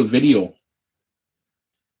do a video.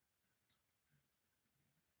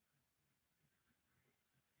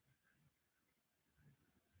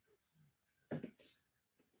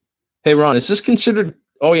 Hey Ron, is this considered?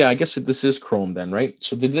 Oh yeah, I guess this is Chrome then, right?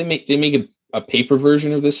 So did they make a paper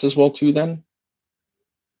version of this as well too then?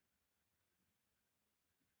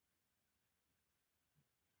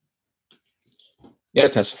 Yeah,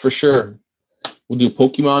 Tessa, for sure. We'll do a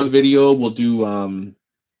Pokemon video. We'll do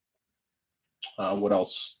what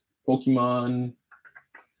else? Pokemon.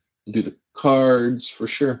 We'll do the cards for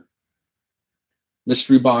sure.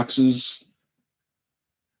 Mystery boxes.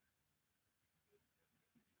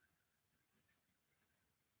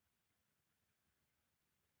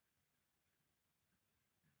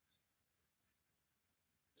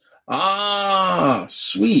 Ah,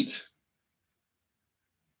 sweet.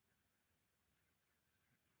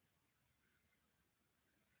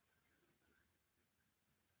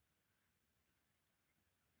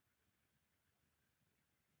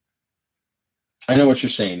 I know what you're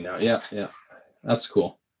saying now. Yeah, yeah. That's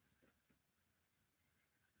cool.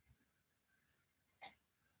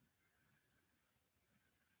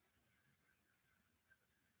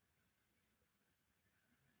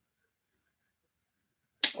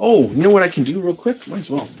 Oh, you know what I can do real quick? Might as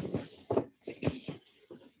well.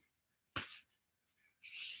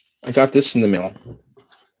 I got this in the mail.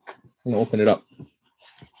 I'm gonna open it up.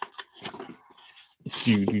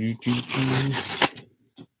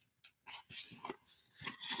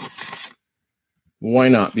 Why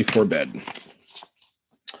not before bed?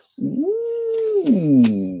 Ooh,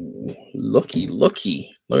 looky,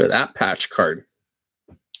 looky. Look at that patch card.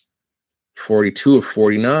 42 of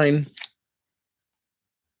 49.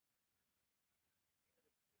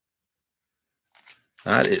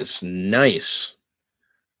 That is nice.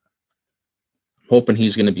 Hoping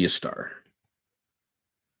he's going to be a star.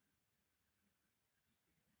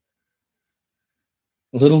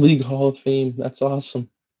 Little League Hall of Fame. That's awesome.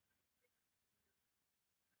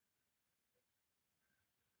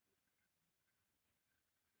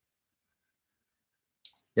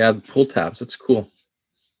 Yeah, the pull tabs. That's cool.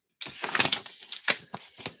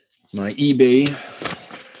 My eBay.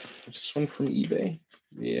 Is this one from eBay?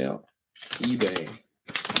 Yeah, eBay.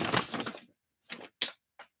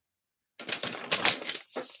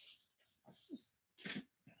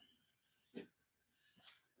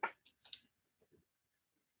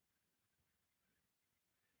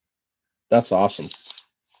 That's awesome.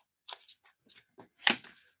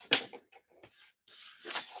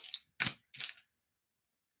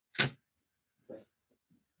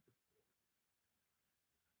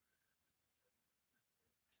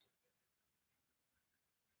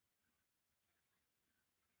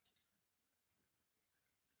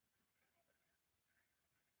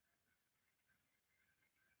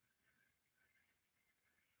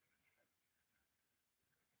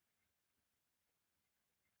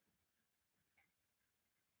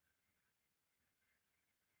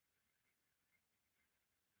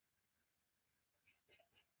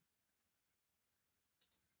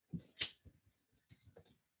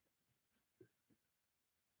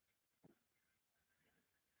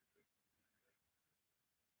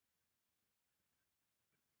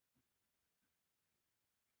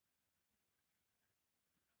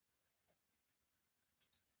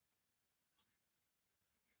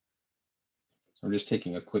 So I'm just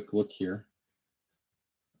taking a quick look here.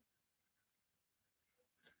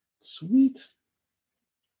 Sweet.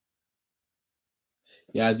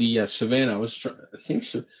 Yeah, the Savannah. I think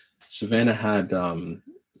Savannah had.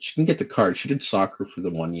 She didn't get the card. She did soccer for the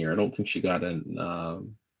 1 year. I don't think she got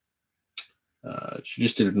an. She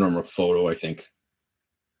just did a normal photo, I think.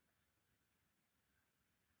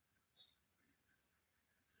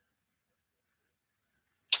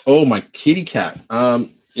 Oh, my kitty cat.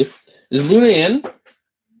 If is Luna in?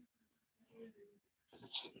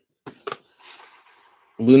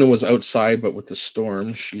 Luna was outside, but with the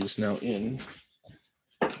storm, she's now in.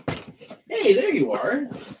 Hey, there you are.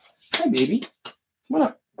 Hi, baby. Come on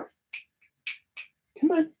up.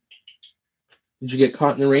 Come on. Did you get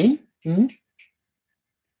caught in the rain? Mm-hmm.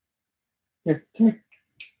 Here, come here.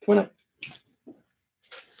 Come on up.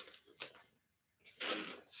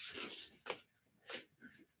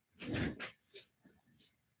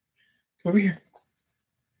 Over here.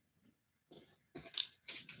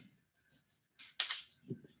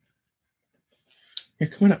 Here,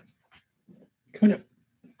 come on up. Come on up.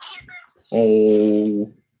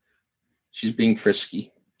 Oh, she's being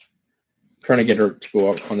frisky. Trying to get her to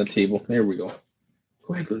go out on the table. There we go.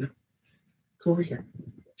 Go ahead, Luna. Go over here.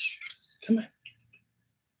 Come on.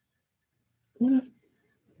 Come on up.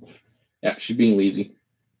 Yeah, she's being lazy.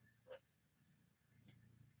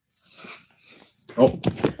 Oh,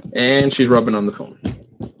 and she's rubbing on the phone.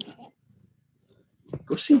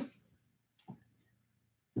 Go see.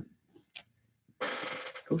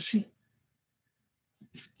 Go see.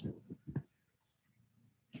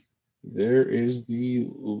 There is the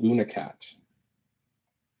Luna cat.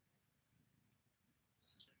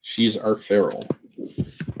 She's our feral,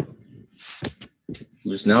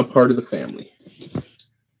 who is now part of the family.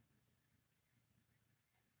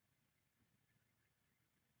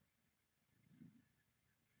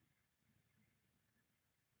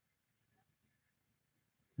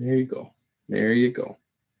 There you go. There you go.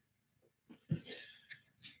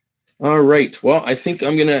 All right. Well, I think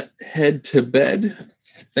I'm going to head to bed.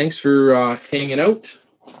 Thanks for hanging out.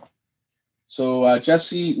 So,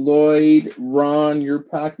 Jesse, Lloyd, Ron, your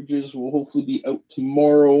packages will hopefully be out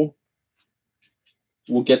tomorrow.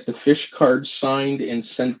 We'll get the fish cards signed and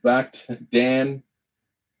sent back to Dan.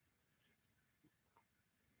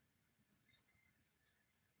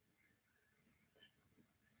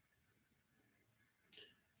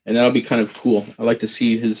 and that'll be kind of cool. I like to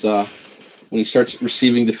see his when he starts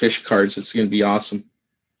receiving the fish cards. It's going to be awesome.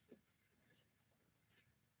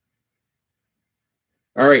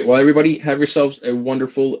 All right. Well, everybody, have yourselves a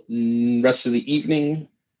wonderful rest of the evening.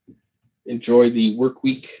 Enjoy the work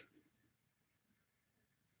week,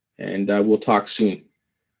 and we'll talk soon.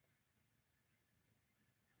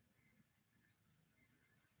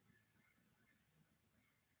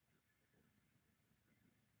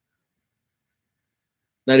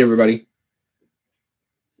 Night, everybody.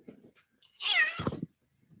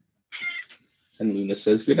 And Luna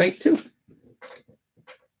says good night, too.